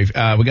right. Sorry.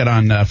 We got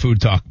on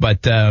food talk,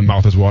 but.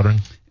 Mouth is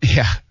watering.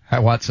 Yeah. I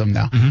want some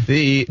now.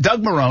 The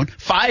Doug Marrone,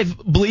 5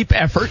 bleep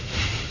effort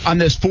on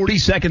this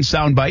 40-second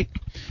soundbite.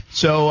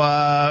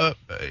 So,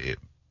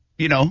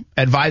 you know,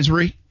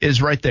 advisory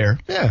is right there.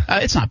 Yeah.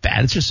 It's not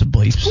bad. It's just some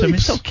bleeps. I mean,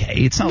 it's okay.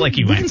 It's not like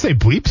you didn't say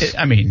bleeps.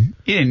 I mean,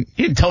 he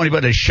didn't tell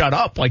anybody to shut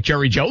up like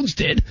Jerry Jones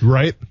did.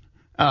 Right.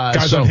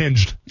 Guy's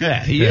unhinged.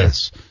 Yeah, he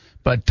is.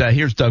 But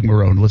here's Doug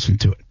Marrone. Listen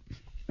to it.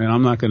 And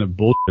I'm not going to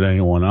bullshit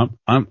anyone up.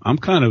 I'm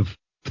kind of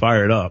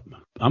fired up.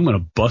 I'm going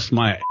to bust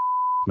my ass,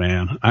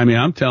 man. I mean,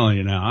 I'm telling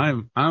you now,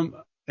 I'm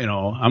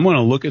going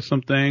to look at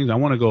some things. I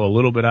want to go a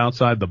little bit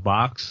outside the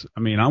box.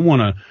 I mean, I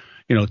want to,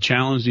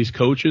 challenge these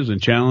coaches and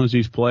challenge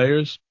these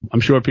players. I'm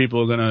sure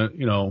people are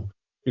going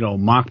to,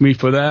 mock me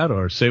for that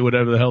or say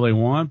whatever the hell they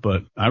want,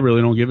 but I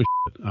really don't give a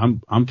shit.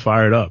 I'm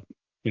fired up.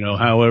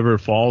 However it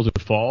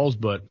falls,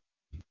 but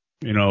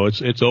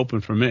it's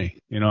open for me.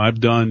 I've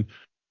done,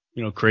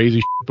 crazy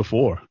shit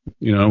before.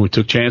 We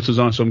took chances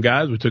on some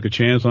guys. We took a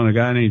chance on a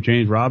guy named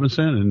James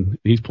Robinson, and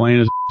he's playing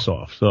his ass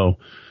off. So,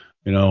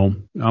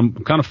 I'm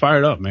kind of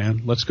fired up,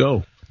 man. Let's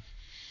go.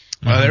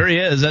 Well, there he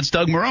is. That's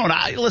Doug Marrone.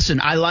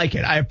 I like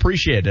it. I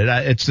appreciate it.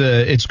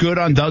 It's good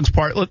on Doug's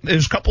part. Look,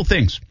 there's a couple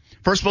things.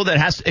 First of all,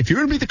 if you're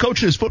going to be the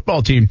coach of this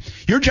football team,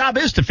 your job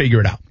is to figure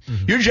it out.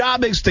 Your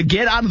job is to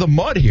get out of the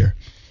mud here.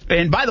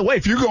 And by the way,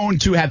 if you're going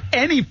to have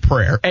any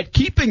prayer at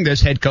keeping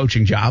this head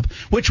coaching job,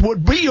 which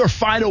would be your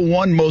final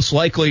one most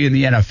likely in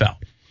the NFL,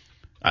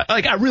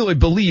 I really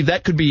believe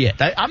that could be it.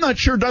 I'm not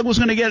sure Doug was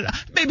going to get it.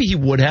 Maybe he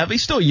would have.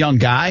 He's still a young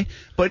guy,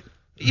 but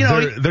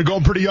they're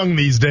going pretty young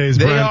these days.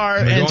 They Brent.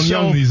 are. They're going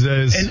young these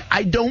days. And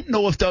I don't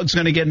know if Doug's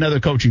going to get another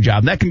coaching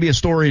job. That can be a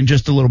story in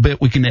just a little bit.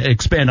 We can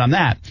expand on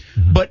that.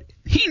 But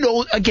he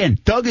knows, again,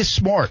 Doug is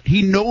smart.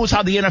 He knows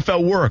how the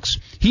NFL works.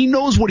 He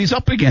knows what he's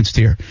up against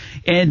here.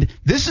 And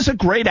this is a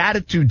great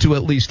attitude to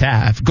at least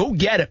have. Go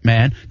get it,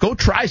 man. Go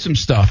try some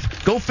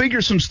stuff. Go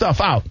figure some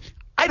stuff out.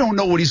 I don't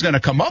know what he's going to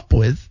come up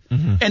with.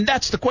 And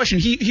that's the question.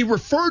 He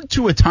referred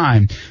to a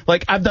time,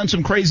 like I've done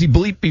some crazy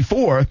bleep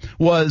before,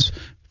 was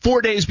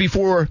 4 days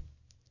before.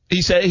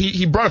 He said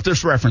he brought up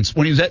this reference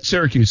when he was at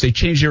Syracuse. They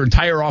changed their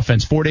entire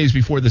offense 4 days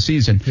before the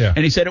season. Yeah.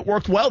 And he said it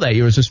worked well that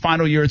year. It was his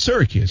final year at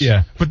Syracuse.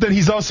 Yeah. But then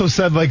he's also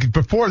said, like,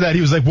 before that,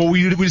 he was like, well,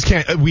 we just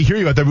can't, we hear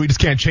you out there, but we just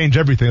can't change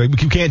everything.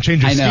 Like, you can't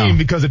change your scheme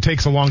because it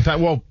takes a long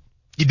time. Well,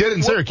 you did it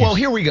in Syracuse. Well,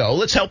 here we go.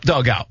 Let's help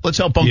Doug out. Let's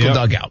help Uncle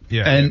Doug out.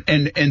 Yeah.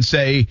 And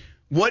say,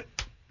 what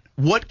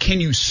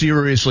can you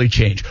seriously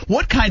change?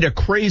 What kind of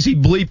crazy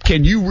bleep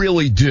can you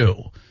really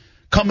do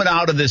coming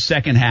out of this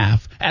second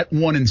half at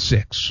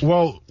 1-6?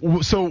 Well,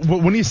 so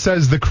when he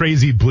says the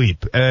crazy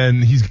bleep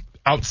and he's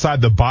outside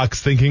the box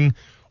thinking,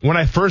 when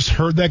I first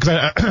heard that,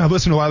 because I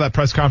listened to a lot of that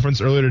press conference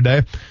earlier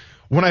today,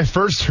 when I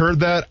first heard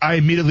that, I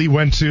immediately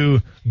went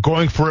to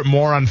going for it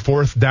more on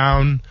fourth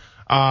down,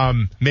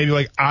 maybe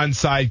like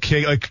onside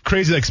kick, like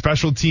crazy like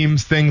special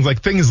teams things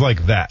like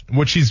that,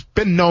 which he's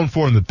been known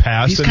for in the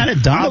past. He's kind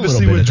of done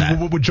obviously a little bit of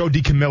that. with Joe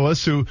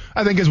DeCamillis, who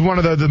I think is one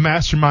of the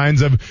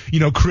masterminds of,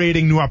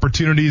 creating new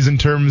opportunities in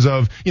terms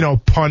of,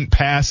 punt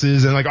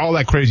passes and like all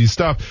that crazy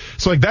stuff.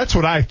 So like that's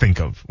what I think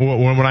of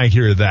when I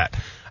hear that.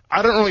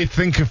 I don't really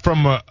think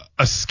from a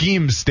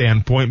scheme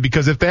standpoint,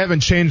 because if they haven't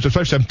changed,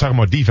 especially I'm talking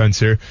about defense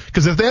here,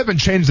 because if they haven't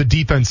changed the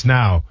defense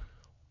now,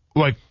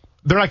 like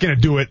they're not going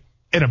to do it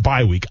in a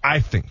bye week, I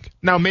think.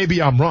 Now,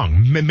 maybe I'm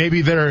wrong.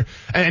 Maybe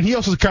and he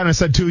also kind of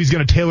said, too, he's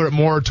going to tailor it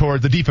more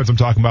towards the defense I'm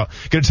talking about.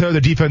 Going to tailor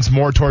the defense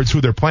more towards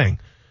who they're playing.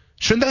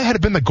 Shouldn't that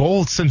have been the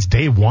goal since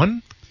day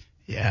one?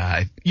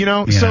 Yeah.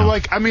 So,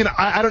 like, I mean,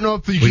 I don't know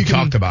if we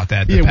talked about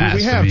that in the past.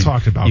 We have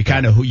talked about you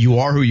kind of you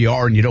are who you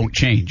are and you don't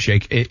change.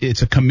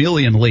 It's a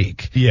chameleon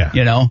league. Yeah.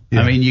 Yeah.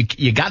 I mean,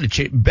 you got to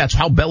change. That's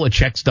how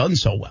Belichick's done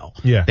so well.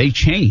 Yeah. They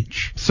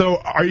change. So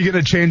are you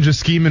going to change a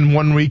scheme in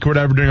 1 week or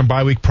whatever during a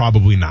bye week?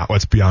 Probably not.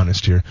 Let's be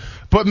honest here.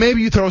 But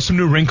maybe you throw some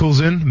new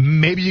wrinkles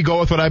in. Maybe you go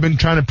with what I've been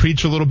trying to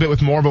preach a little bit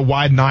with more of a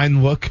wide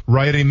 9 look,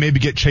 right? And maybe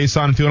get Chase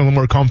on feeling a little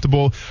more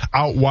comfortable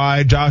out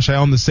wide. Josh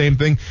Allen, the same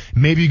thing.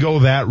 Maybe you go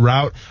that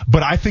route.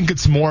 But I think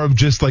it's more of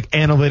just like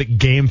analytic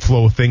game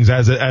flow things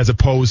as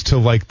opposed to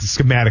like the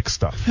schematic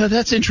stuff. Yeah,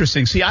 that's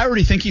interesting. See, I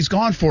already think he's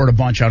gone for it a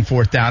bunch on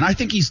fourth down. I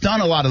think he's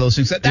done a lot of those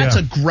things. That's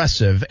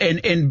aggressive.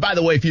 And by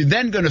the way, if you're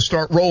then going to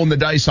start rolling the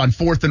dice on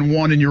 4th and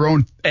 1 in your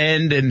own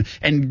end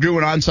and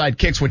doing onside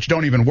kicks, which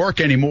don't even work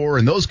anymore,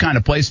 and those kind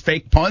of plays,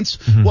 fake punts,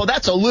 well,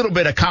 that's a little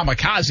bit of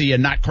kamikaze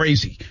and not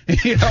crazy.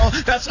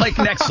 That's like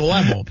next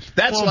level.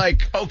 That's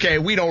okay,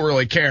 we don't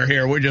really care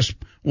here. We're just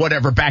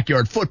whatever,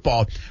 backyard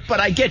football. But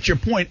I get your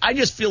point. I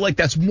just feel like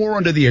that's more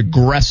under the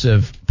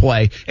aggressive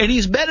play. And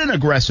he's been an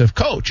aggressive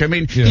coach. I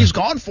mean, he's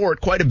gone for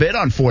it quite a bit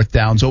on fourth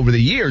downs over the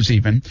years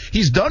even.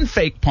 He's done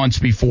fake punts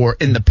before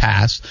in the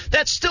past.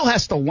 That still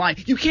has to line.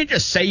 You can't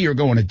just say you're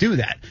going to do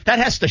that. That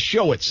has to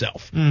show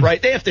itself, right?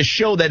 They have to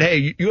show that,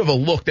 hey, you have a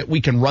look that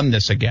we can run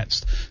this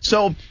against.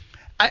 So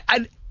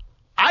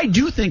I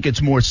do think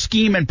it's more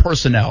scheme and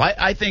personnel.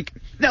 I think,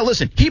 now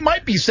listen, he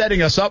might be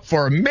setting us up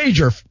for a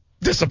major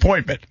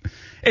disappointment.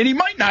 And he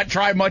might not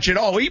try much at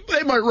all.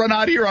 They might run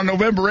out here on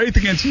November 8th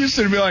against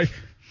Houston and be like,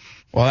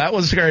 well, that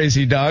was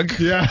crazy, Doug.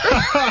 Yeah.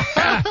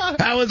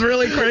 That was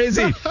really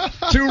crazy.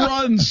 2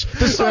 runs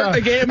to start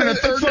the game and a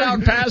third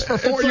down pass for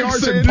 4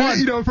 yards and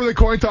punt. For the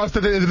coin toss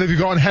that they've been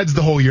going heads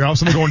the whole year. All of a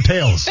sudden they're going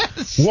tails.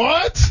 Yes.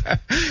 What?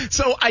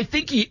 So I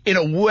think he, in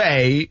a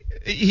way,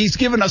 he's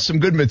given us some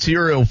good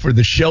material for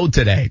the show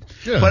today.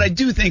 Yeah. But I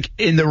do think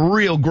in the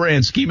real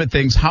grand scheme of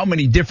things, how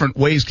many different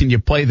ways can you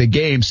play the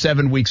game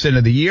 7 weeks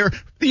into the year?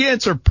 The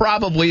answer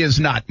probably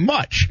is not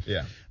much.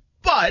 Yeah.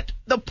 But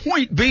the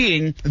point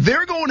being,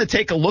 they're going to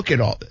take a look at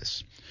all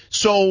this.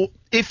 So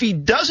if he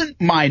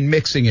doesn't mind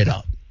mixing it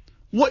up,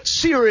 what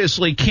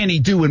seriously can he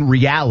do in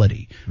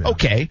reality? Yeah.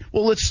 Okay,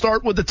 well, let's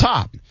start with the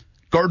top.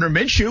 Gardner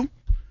Minshew,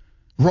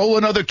 roll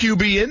another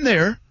QB in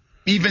there,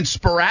 even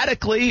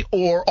sporadically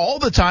or all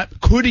the time.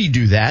 Could he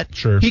do that?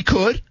 Sure. He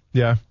could.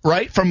 Yeah.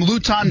 Right? From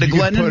Luton to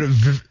Glennon.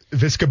 You could put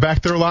Viska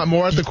back there a lot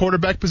more at the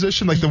quarterback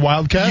position, like the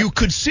Wildcat. You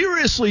could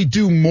seriously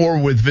do more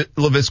with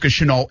Laviska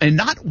Shenault and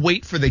not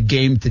wait for the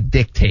game to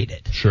dictate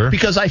it. Sure.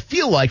 Because I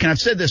feel like, and I've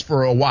said this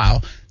for a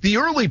while, the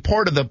early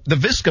part of the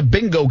Viska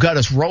bingo got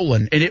us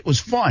rolling, and it was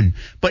fun.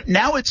 But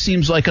now it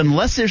seems like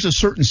unless there's a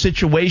certain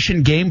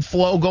situation, game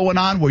flow going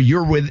on where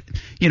you're with,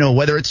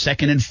 whether it's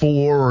 2nd and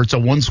 4 or it's a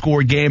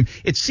 1-score game,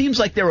 it seems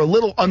like they're a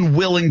little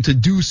unwilling to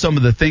do some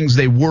of the things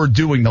they were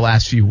doing the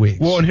last few weeks.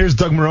 Well, and here's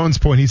Doug Marone's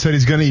point. He said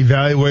he's going to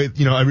evaluate,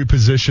 every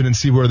position and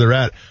see where they're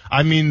at.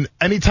 I mean,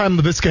 anytime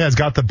Laviska has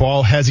got the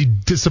ball, has he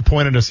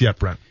disappointed us yet,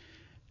 Brent?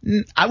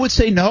 I would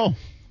say no.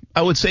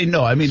 I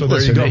mean, so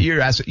listen,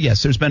 you're asking,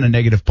 yes, there's been a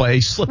negative play.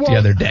 He slipped the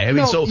other day. I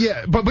mean,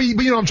 but you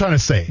know what I'm trying to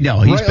say. No,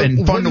 he's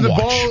been fun to watch. When the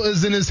ball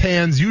is in his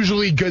hands,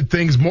 usually good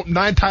things,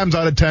 9 times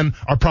out of 10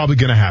 are probably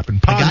going to happen.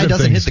 Positive the guy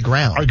doesn't hit the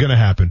ground. Are going to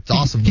happen. It's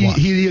awesome to watch.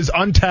 He is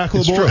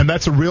untackleable, and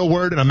that's a real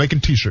word, and I'm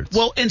making T-shirts.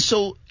 Well, and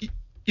so,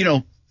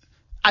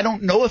 I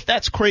don't know if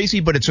that's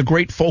crazy, but it's a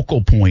great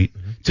focal point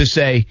to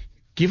say,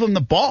 give him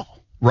the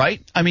ball.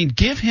 right? I mean,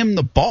 give him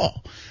the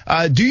ball.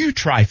 Do you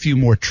try a few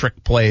more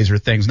trick plays or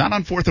things? Not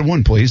on 4th and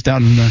 1, please,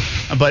 down in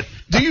the, but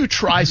do you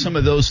try some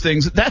of those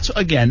things? That's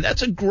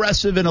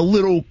aggressive and a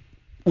little,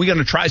 we're going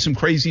to try some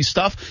crazy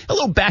stuff, a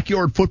little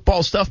backyard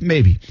football stuff,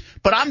 maybe.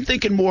 But I'm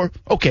thinking more,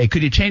 okay,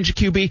 could you change the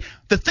QB?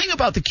 The thing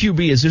about the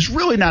QB is there's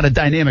really not a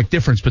dynamic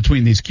difference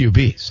between these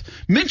QBs.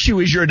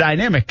 Minshew is your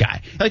dynamic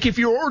guy. Like if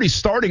you're already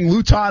starting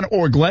Luton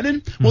or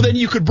Glennon, well, then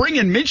you could bring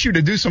in Minshew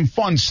to do some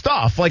fun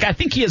stuff. Like I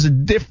think he has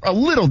a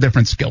little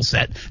different skill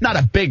set. Not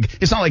a big,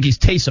 it's not like he's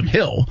Taysom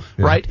Hill,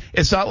 right?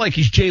 It's not like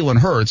he's Jalen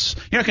Hurts.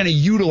 You're not going to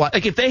utilize,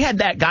 like if they had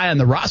that guy on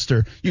the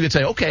roster, you could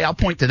say, okay, I'll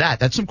point to that.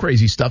 That's some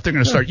crazy stuff. They're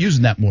going to start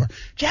using that more.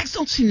 Jags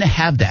don't seem to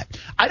have that.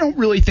 I don't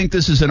really think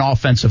this is an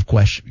offensive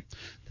question.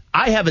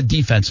 I have a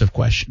defensive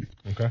question.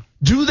 Okay.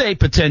 Do they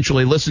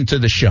potentially listen to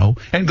the show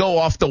and go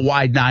off the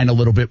wide 9 a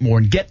little bit more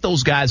and get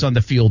those guys on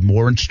the field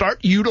more and start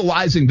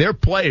utilizing their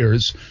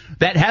players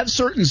that have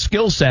certain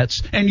skill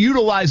sets and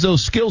utilize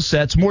those skill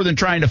sets more than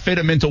trying to fit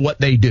them into what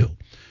they do?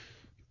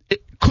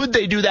 Could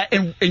they do that?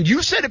 And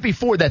you said it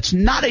before, that's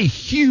not a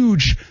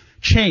huge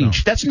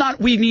change. No. That's not,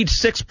 we need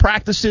 6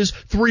 practices,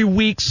 3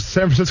 weeks.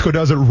 San Francisco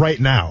does it right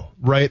now,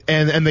 right?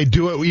 And they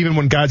do it even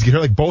when guys get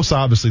hurt. Like Bosa,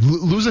 obviously.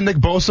 Losing Nick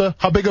Bosa,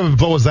 how big of a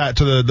blow is that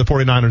to the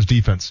 49ers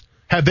defense?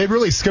 Have they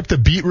really skipped a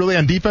beat really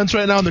on defense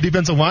right now on the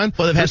defensive line?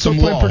 Well, they've had some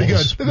playing lulls. Pretty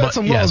good. They've had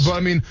some lulls, but I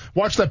mean,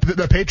 watch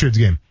that Patriots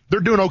game. They're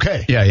doing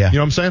okay. Yeah. You know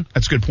what I'm saying?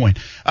 That's a good point.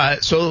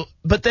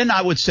 But then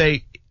I would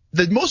say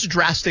the most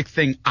drastic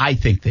thing I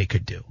think they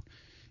could do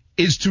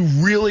is to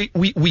really,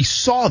 we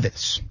saw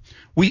this.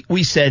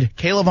 We said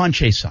Caleb on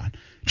Chason,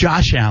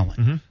 Josh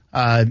Allen,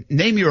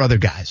 name your other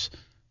guys.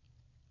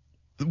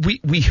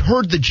 We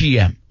heard the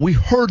GM, we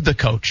heard the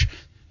coach,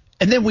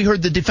 and then we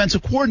heard the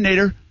defensive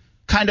coordinator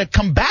kind of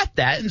combat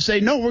that and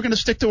say, no, we're going to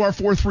stick to our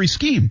 4-3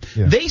 scheme.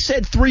 Yeah. They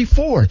said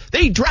 3-4.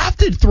 They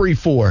drafted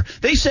 3-4.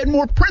 They said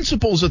more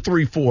principles of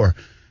 3-4.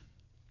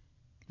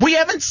 We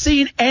haven't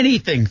seen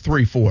anything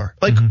 3-4.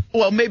 Like,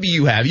 well, maybe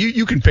you have.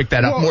 You can pick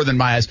that up more than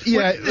my eyes.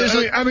 Yeah,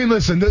 I mean,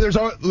 listen.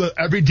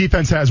 Every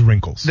defense has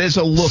wrinkles. There's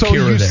a look so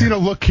here or there. So you've seen a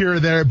look here or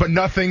there, but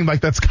nothing like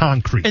that's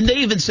concrete. And they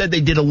even said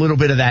they did a little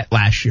bit of that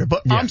last year.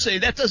 But I'm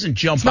saying that doesn't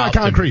jump out. It's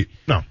not concrete.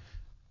 No.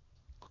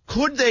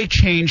 Could they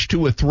change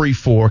to a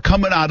 3-4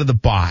 coming out of the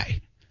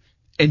bye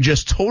and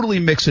just totally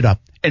mix it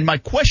up? And my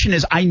question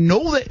is, I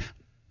know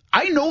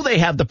they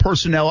have the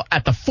personnel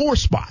at the 4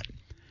 spot.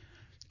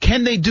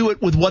 Can they do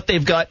it with what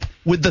they've got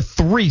with the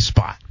 3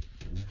 spot?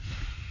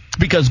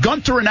 Because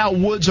Gunter and Al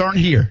Woods aren't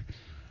here.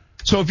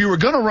 So if you were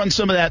going to run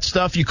some of that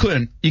stuff, you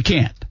couldn't. You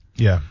can't.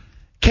 Yeah.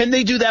 Can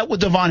they do that with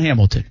Devon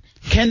Hamilton?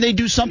 Can they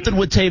do something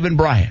with Taven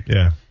Bryan?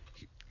 Yeah.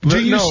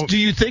 Do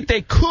you think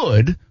they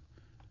could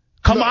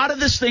come out of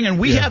this thing and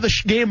we have a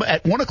game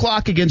at 1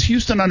 o'clock against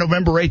Houston on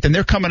November 8th and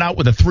they're coming out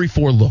with a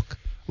 3-4 look?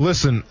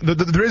 Listen,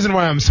 the reason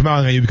why I'm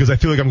smiling at you because I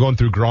feel like I'm going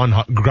through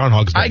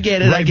Groundhog's Day. I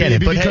get it, right?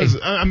 Because, hey,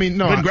 I mean,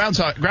 no. Been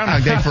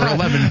Groundhog Day for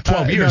 11,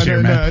 12 years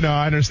here, man. No,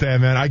 I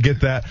understand, man. I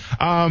get that.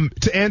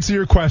 To answer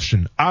your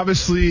question,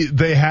 obviously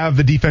they have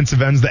the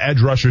defensive ends, the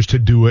edge rushers to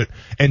do it,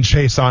 and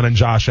Chason and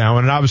Josh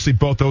Allen, and obviously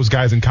both those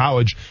guys in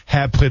college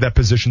have played that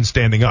position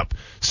standing up.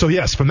 So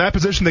yes, from that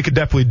position they could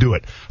definitely do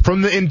it.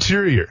 From the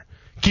interior,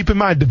 keep in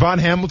mind, Devon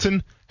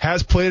Hamilton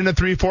has played in a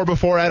 3-4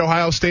 before at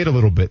Ohio State a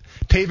little bit.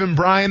 Taven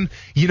Bryan,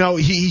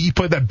 he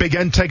played that big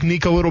end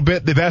technique a little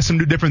bit. They've asked him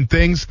to do different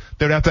things.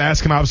 They would have to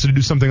ask him, obviously, to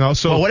do something else.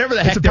 So whatever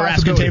the heck they're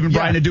asking Taven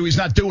Bryan to do, he's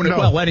not doing it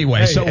well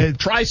anyway. So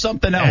try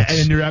something else.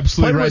 And you're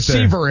absolutely right there.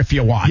 Play receiver if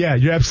you want. Yeah,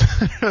 you're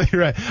absolutely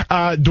right.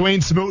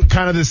 Dwayne Smoot,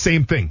 kind of the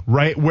same thing,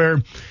 right?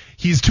 Where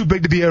he's too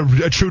big to be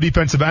a true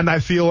defensive end,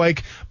 I feel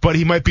like, but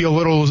he might be a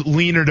little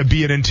leaner to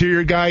be an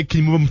interior guy.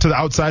 Can you move him to the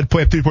outside,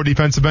 play a 3-4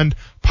 defensive end?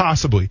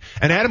 Possibly.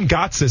 And Adam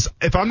Gotsis,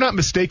 if I'm not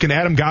mistaken,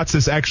 Adam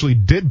Gotsis actually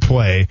did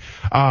play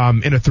in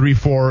a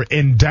 3-4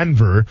 in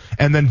Denver,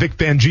 and then Vic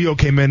Fangio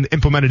came in,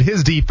 implemented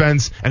his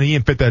defense, and he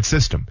didn't fit that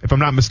system, if I'm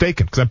not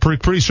mistaken. Because I'm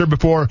pretty sure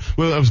before, it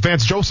was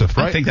Vance Joseph,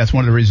 right? I think that's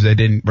one of the reasons they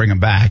didn't bring him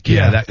back.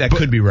 Yeah, that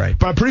could be right.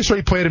 But I'm pretty sure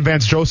he played in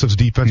Vance Joseph's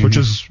defense, which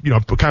is,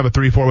 kind of a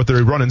 3-4 what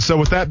they're running. So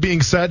with that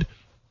being said,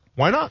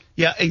 why not?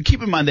 Yeah, and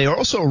keep in mind, they are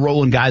also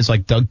rolling guys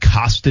like Doug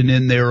Costin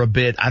in there a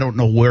bit. I don't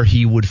know where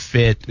he would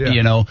fit,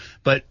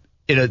 but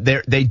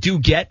they do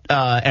get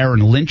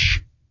Aaron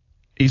Lynch.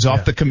 He's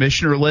off the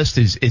commissioner list.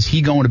 Is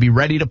he going to be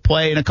ready to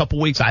play in a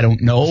couple weeks? I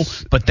don't know,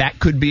 but that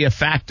could be a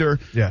factor.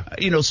 Yeah.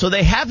 So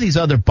they have these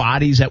other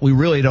bodies that we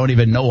really don't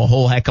even know a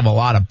whole heck of a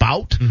lot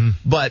about,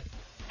 but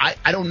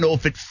I don't know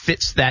if it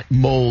fits that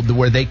mold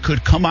where they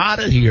could come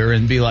out of here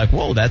and be like,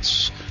 whoa,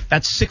 that's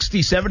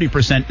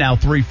 60-70% now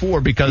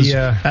 3-4 because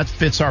that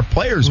fits our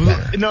players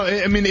better. No,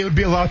 I mean, it would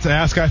be a lot to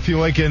ask, I feel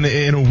like, in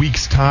a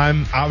week's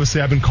time.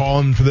 Obviously, I've been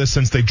calling for this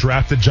since they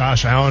drafted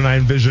Josh Allen. I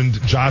envisioned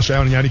Josh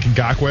Allen and Yannick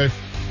Ngakoue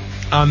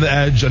on the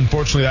edge.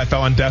 Unfortunately, that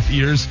fell on deaf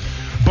ears.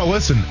 But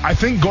listen, I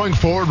think going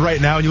forward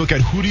right now, and you look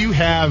at who do you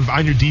have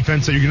on your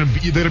defense that you're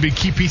going to be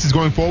key pieces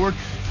going forward,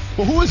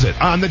 well, who is it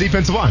on the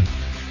defensive line?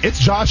 It's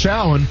Josh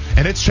Allen,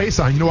 and it's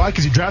Chason. You know why?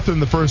 Because you drafted him in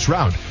the first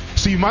round.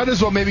 So you might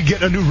as well maybe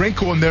get a new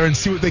wrinkle in there and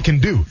see what they can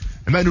do.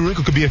 And that new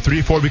wrinkle could be a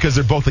 3-4 because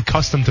they're both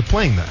accustomed to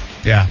playing that.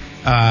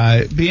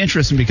 Yeah. Be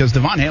interesting because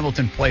Devon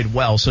Hamilton played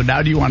well. So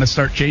now do you want to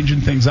start changing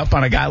things up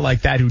on a guy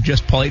like that who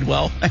just played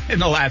well in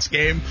the last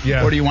game?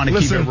 Yeah. Or do you want to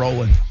keep it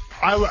rolling?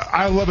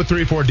 I love a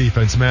 3-4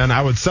 defense, man.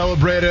 I would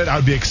celebrate it. I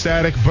would be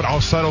ecstatic, but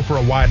I'll settle for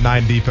a wide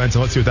 9 defense,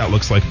 and let's see what that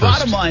looks like first.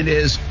 Bottom line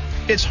is,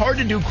 it's hard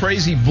to do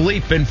crazy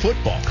bleep in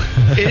football.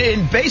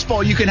 In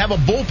baseball, you can have a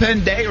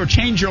bullpen day or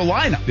change your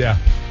lineup. Yeah.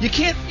 You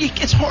can't.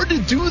 It's hard to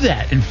do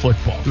that in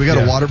football. We got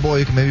a water boy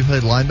who can maybe play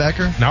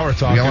linebacker. Now we're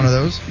talking. We got one of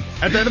those.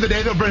 At the end of the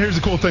day, though, Brent, here's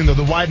the cool thing, though.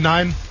 The wide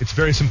 9, it's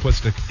very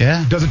simplistic.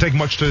 Yeah. It doesn't take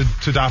much to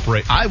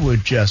operate. I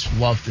would just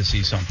love to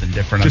see something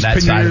different Just on that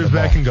pin your side of ears the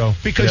ball. back and go.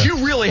 Because Yeah.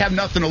 you really have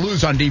nothing to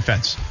lose on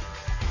defense.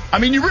 I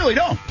mean, you really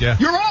don't. Yeah.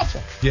 You're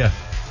awful. Yeah.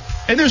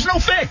 And there's no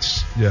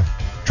fix. Yeah.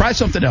 Try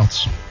something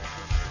else.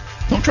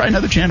 Don't try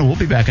another channel. We'll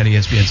be back on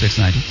ESPN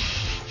 690.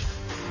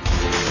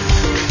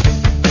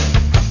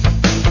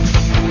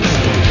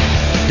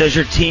 Does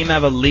your team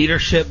have a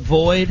leadership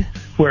void?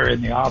 Where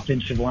in the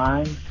offensive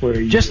line, where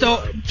you Just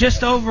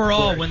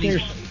overall, when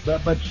these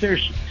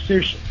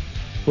seriously,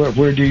 where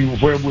would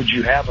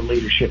you have a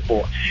leadership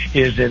void?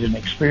 Is it an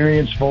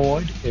experience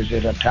void? Is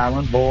it a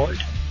talent void?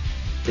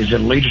 Is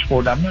it a leadership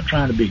void? I'm not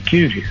trying to be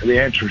cute here. The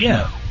answer is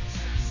no.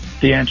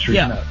 The answer is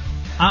no.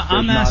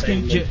 I'm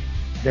asking.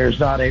 There's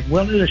not a.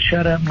 Well, just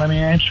shut up and let me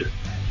answer.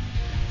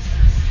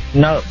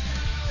 No.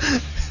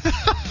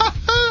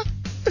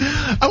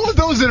 I want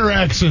those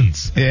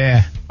interactions.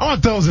 Yeah. I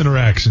want those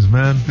interactions,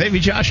 man. Maybe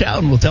Josh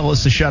Allen will tell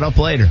us to shut up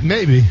later.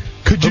 Maybe.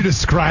 Could you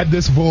describe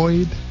this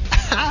void?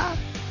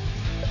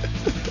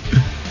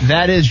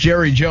 That is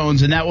Jerry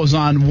Jones, and that was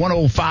on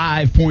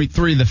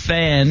 105.3 The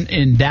Fan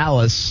in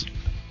Dallas.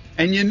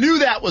 And you knew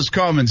that was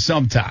coming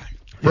sometime,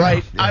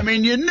 right? Yeah. I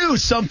mean, you knew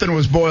something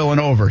was boiling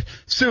over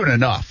soon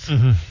enough.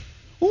 Mm-hmm.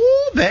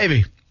 Ooh,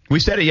 baby. We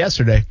said it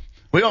yesterday.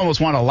 We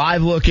almost want a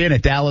live look in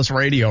at Dallas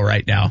radio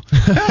right now.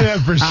 Yeah,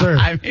 for sure.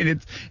 I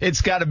mean, it's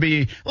got to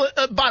be.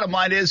 Bottom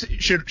line is,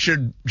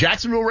 should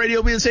Jacksonville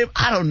radio be the same?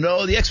 I don't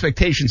know. The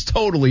expectation's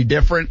totally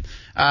different.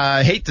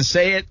 Hate to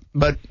say it,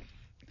 but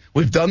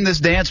we've done this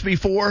dance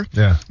before.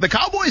 Yeah. The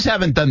Cowboys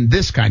haven't done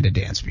this kind of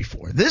dance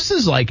before. This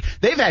is like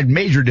they've had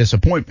major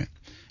disappointment.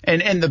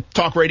 And the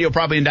talk radio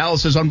probably in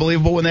Dallas is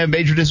unbelievable when they have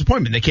major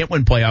disappointment. They can't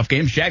win playoff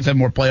games. Jags have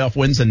more playoff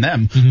wins than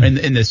them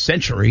in this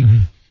century.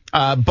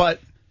 Mm-hmm. But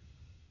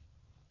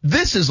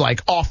this is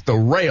like off the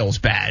rails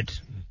bad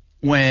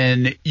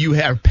when you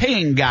have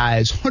paying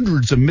guys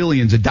hundreds of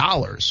millions of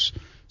dollars,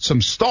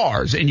 some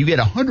stars, and you get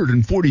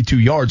 142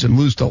 yards and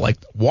lose to like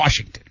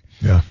Washington.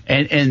 Yeah.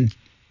 And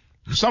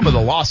some of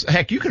the loss,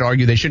 heck, you could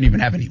argue they shouldn't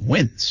even have any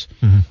wins,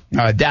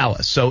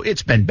 Dallas. So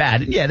it's been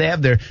bad. And yeah,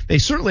 they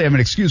certainly have an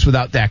excuse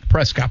without Dak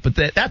Prescott, but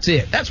that's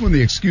it. That's when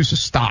the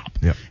excuses stop.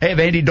 Yep. They have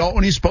Andy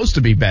Dalton. He's supposed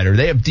to be better.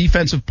 They have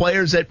defensive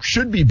players that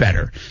should be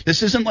better.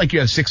 This isn't like you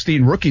have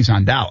 16 rookies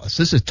on Dallas.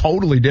 This is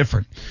totally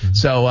different.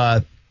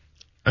 So,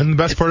 and the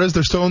best part is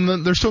they're still in the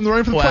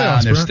running for the playoffs.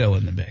 And they're bro. still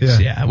in the mix,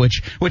 yeah.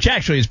 Which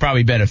actually is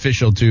probably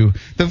beneficial to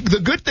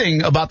the good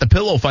thing about the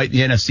pillow fight in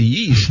the NFC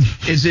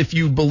East is if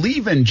you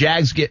believe in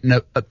Jags getting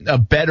a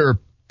better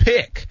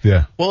pick.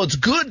 Yeah. Well, it's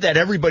good that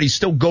everybody's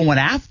still going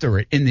after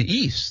it in the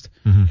East,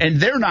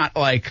 and they're not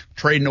like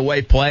trading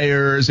away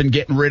players and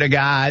getting rid of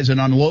guys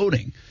and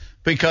unloading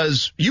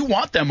because you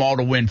want them all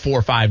to win 4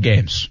 or 5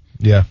 games.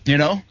 Yeah. You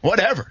know,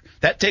 whatever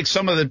that takes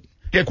some of the.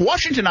 Like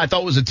Washington, I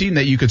thought was a team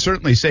that you could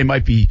certainly say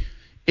might be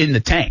in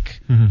the tank,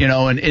 you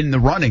know, and in the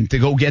running to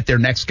go get their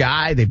next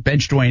guy. They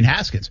benched Dwayne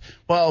Haskins.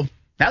 Well,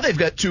 now they've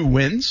got 2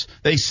 wins.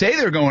 They say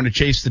they're going to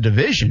chase the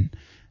division.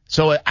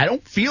 So I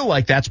don't feel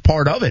like that's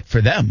part of it for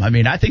them. I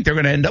mean, I think they're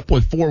going to end up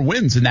with 4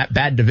 wins in that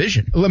bad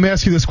division. Let me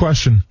ask you this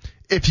question.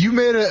 If you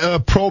made a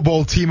Pro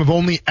Bowl team of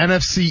only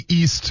NFC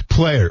East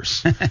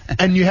players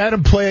and you had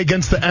them play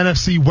against the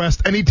NFC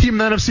West, any team in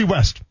the NFC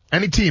West,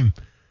 any team,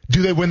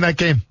 do they win that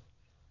game?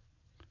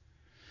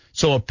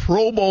 So a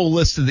Pro Bowl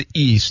list of the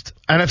East.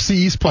 NFC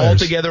East players. All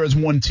together as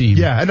one team.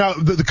 Yeah, and now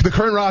the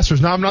current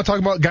rosters. Now I'm not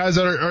talking about guys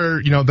that are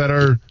hurt.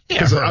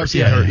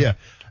 Yeah.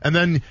 And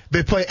then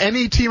they play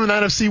any team in the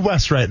NFC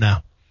West right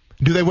now.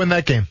 Do they win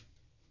that game?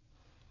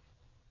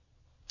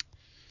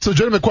 It's a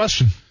legitimate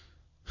question.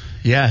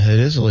 Yeah, it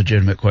is a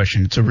legitimate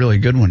question. It's a really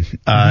good one.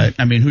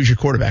 I mean, who's your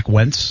quarterback?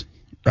 Wentz,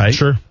 right?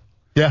 Sure.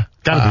 Yeah,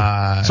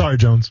 gotta be. Sorry,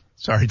 Jones.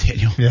 Sorry,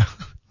 Daniel. Yeah.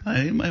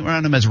 I might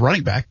run him as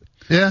running back.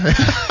 Yeah.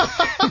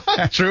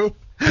 True.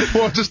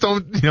 Well, just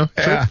don't, True.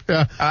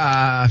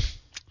 Yeah.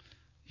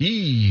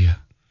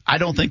 I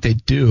don't think they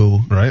do.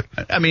 Right.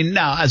 I mean,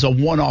 now as a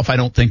one-off, I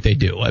don't think they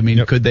do. I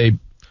mean, could they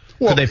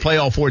play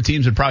all 4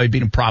 teams and probably beat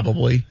them?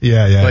 Probably.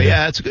 Yeah. But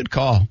yeah, it's a good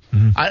call.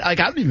 I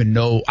don't even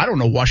know. I don't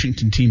know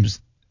Washington teams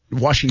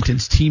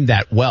Washington's team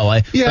that well.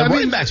 The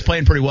running back's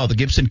playing pretty well. The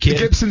Gibson kid.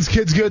 Gibson's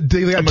kid's good.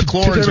 They got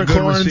McLaurin's a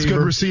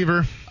good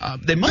receiver.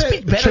 They must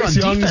be better on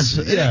defense.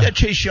 They got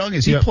Chase Young.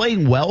 Is he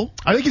playing well?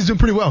 I think he's doing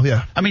pretty well,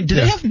 yeah. I mean, do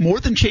they have more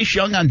than Chase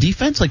Young on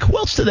defense? Like, who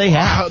else do they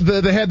have?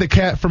 They had the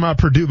cat from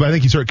Purdue, but I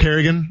think he's hurt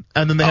Kerrigan.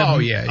 And then they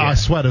have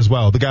Sweat as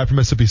well, the guy from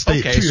Mississippi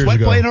State 2 years ago.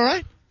 Sweat playing all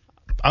right?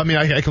 I mean,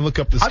 I can look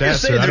up the stats. I'm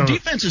just saying their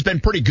defense has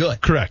been pretty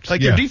good. Correct. Like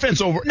their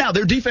defense now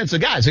their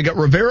defensive guys. They got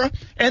Rivera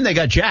and they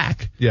got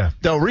Jack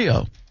Del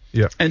Rio.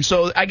 Yeah. And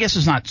so I guess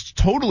it's not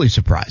totally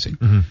surprising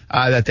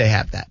that they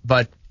have that.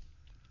 But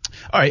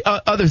all right,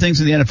 other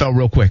things in the NFL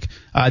real quick.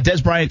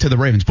 Dez Bryant to the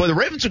Ravens. Boy, the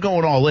Ravens are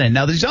going all in.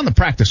 Now he's on the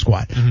practice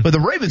squad, but the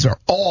Ravens are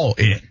all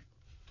in.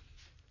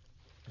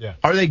 Yeah.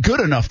 Are they good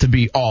enough to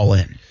be all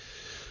in?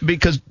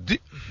 Because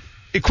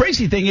the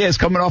crazy thing is,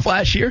 coming off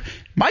last year,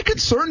 my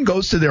concern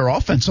goes to their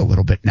offense a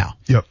little bit now.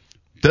 Yep.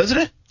 Doesn't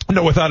it?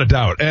 No, without a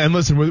doubt. And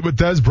listen, with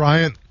Dez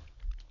Bryant,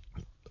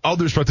 all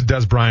due respect to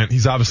Dez Bryant,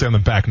 he's obviously on the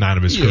back nine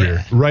of his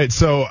career, right?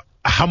 So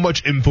how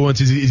much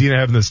influence is he going to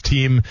have in this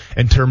team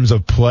in terms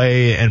of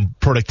play and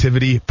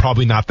productivity?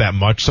 Probably not that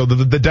much. So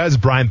the Dez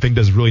Bryant thing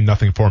does really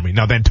nothing for me.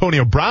 Now, the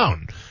Antonio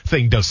Brown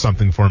thing does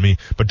something for me,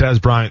 but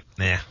Dez Bryant,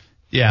 nah.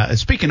 Yeah,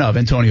 speaking of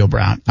Antonio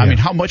Brown, I mean,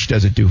 how much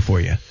does it do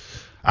for you?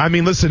 I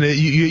mean, listen,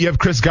 you have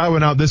Chris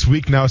Godwin out this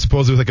week now,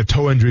 supposedly with like a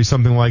toe injury,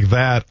 something like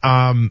that.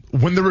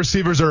 When the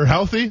receivers are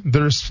healthy,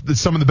 there's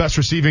some of the best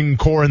receiving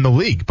core in the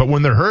league. But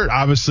when they're hurt,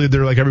 obviously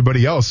they're like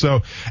everybody else.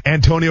 So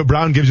Antonio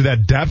Brown gives you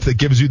that depth. It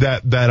gives you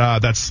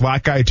that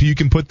slot guy too you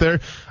can put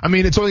there. I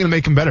mean, it's only going to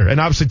make him better. And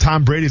obviously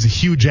Tom Brady is a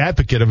huge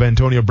advocate of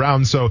Antonio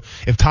Brown. So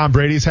if Tom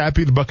Brady's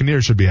happy, the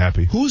Buccaneers should be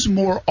happy. Who's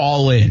more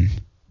all in?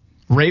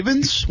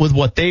 Ravens with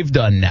what they've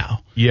done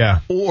now. Yeah.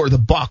 Or the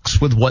Bucs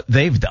with what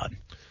they've done.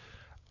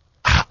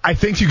 I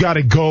think you got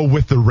to go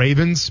with the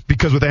Ravens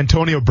because with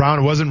Antonio Brown,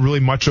 it wasn't really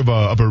much of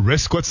a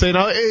risk. Let's say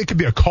now it could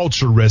be a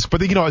culture risk, but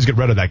they can always get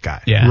rid of that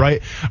guy,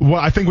 right? Well,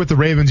 I think with the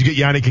Ravens, you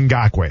get Yannick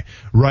Ngakoue,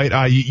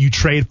 right? You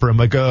trade for him,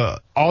 like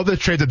all the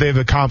trades that they've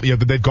accomplished,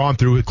 that they've gone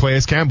through with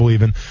Calais Campbell,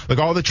 even like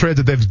all the trades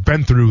that they've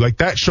been through, like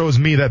that shows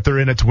me that they're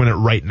in it to win it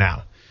right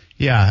now.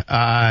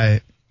 Yeah,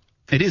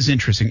 it is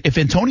interesting. If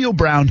Antonio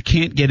Brown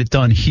can't get it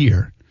done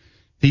here,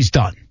 he's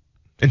done.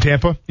 In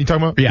Tampa, you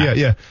talking about?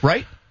 Yeah.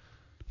 Right?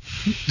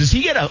 Does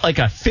he get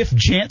a fifth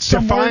chance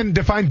somewhere?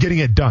 Define getting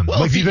it done. Well,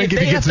 like, do you think if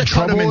he gets in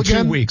trouble in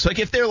again? 2 weeks, like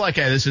if they're like,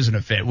 hey, this isn't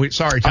a fit.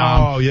 Sorry,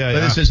 Tom. Oh, yeah.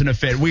 This isn't a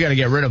fit. We got to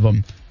get rid of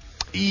him.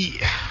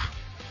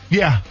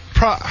 Yeah.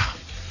 Brent,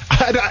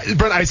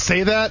 I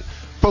say that,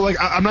 but like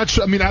I'm not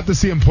sure. I mean, I have to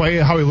see him play,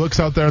 how he looks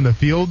out there in the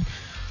field.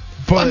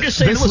 But I'm just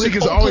saying, this listen, league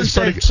is Oakland always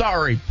said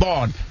sorry,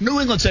 gone. New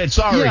England said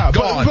sorry,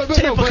 gone.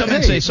 Tampa come in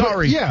and say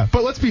sorry.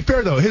 But let's be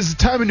fair, though. His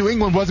time in New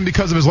England wasn't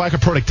because of his lack of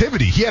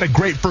productivity. He had a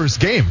great first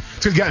game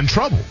because he got in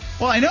trouble.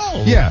 Well, I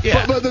know. Yeah.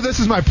 But this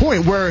is my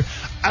point, where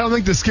I don't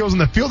think the skills in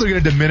the field are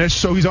going to diminish,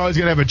 so he's always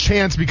going to have a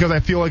chance because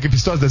I feel like if he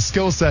still has the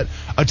skill set,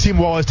 a team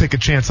will always take a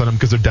chance on him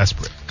because they're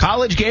desperate.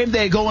 College game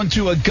day going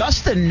to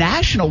Augusta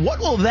National. What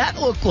will that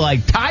look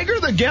like? Tiger,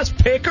 the guest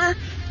picker?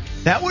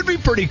 That would be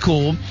pretty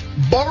cool.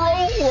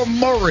 Burrow or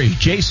Murray?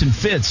 Jason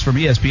Fitz from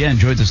ESPN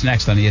joins us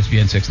next on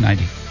ESPN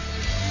 690.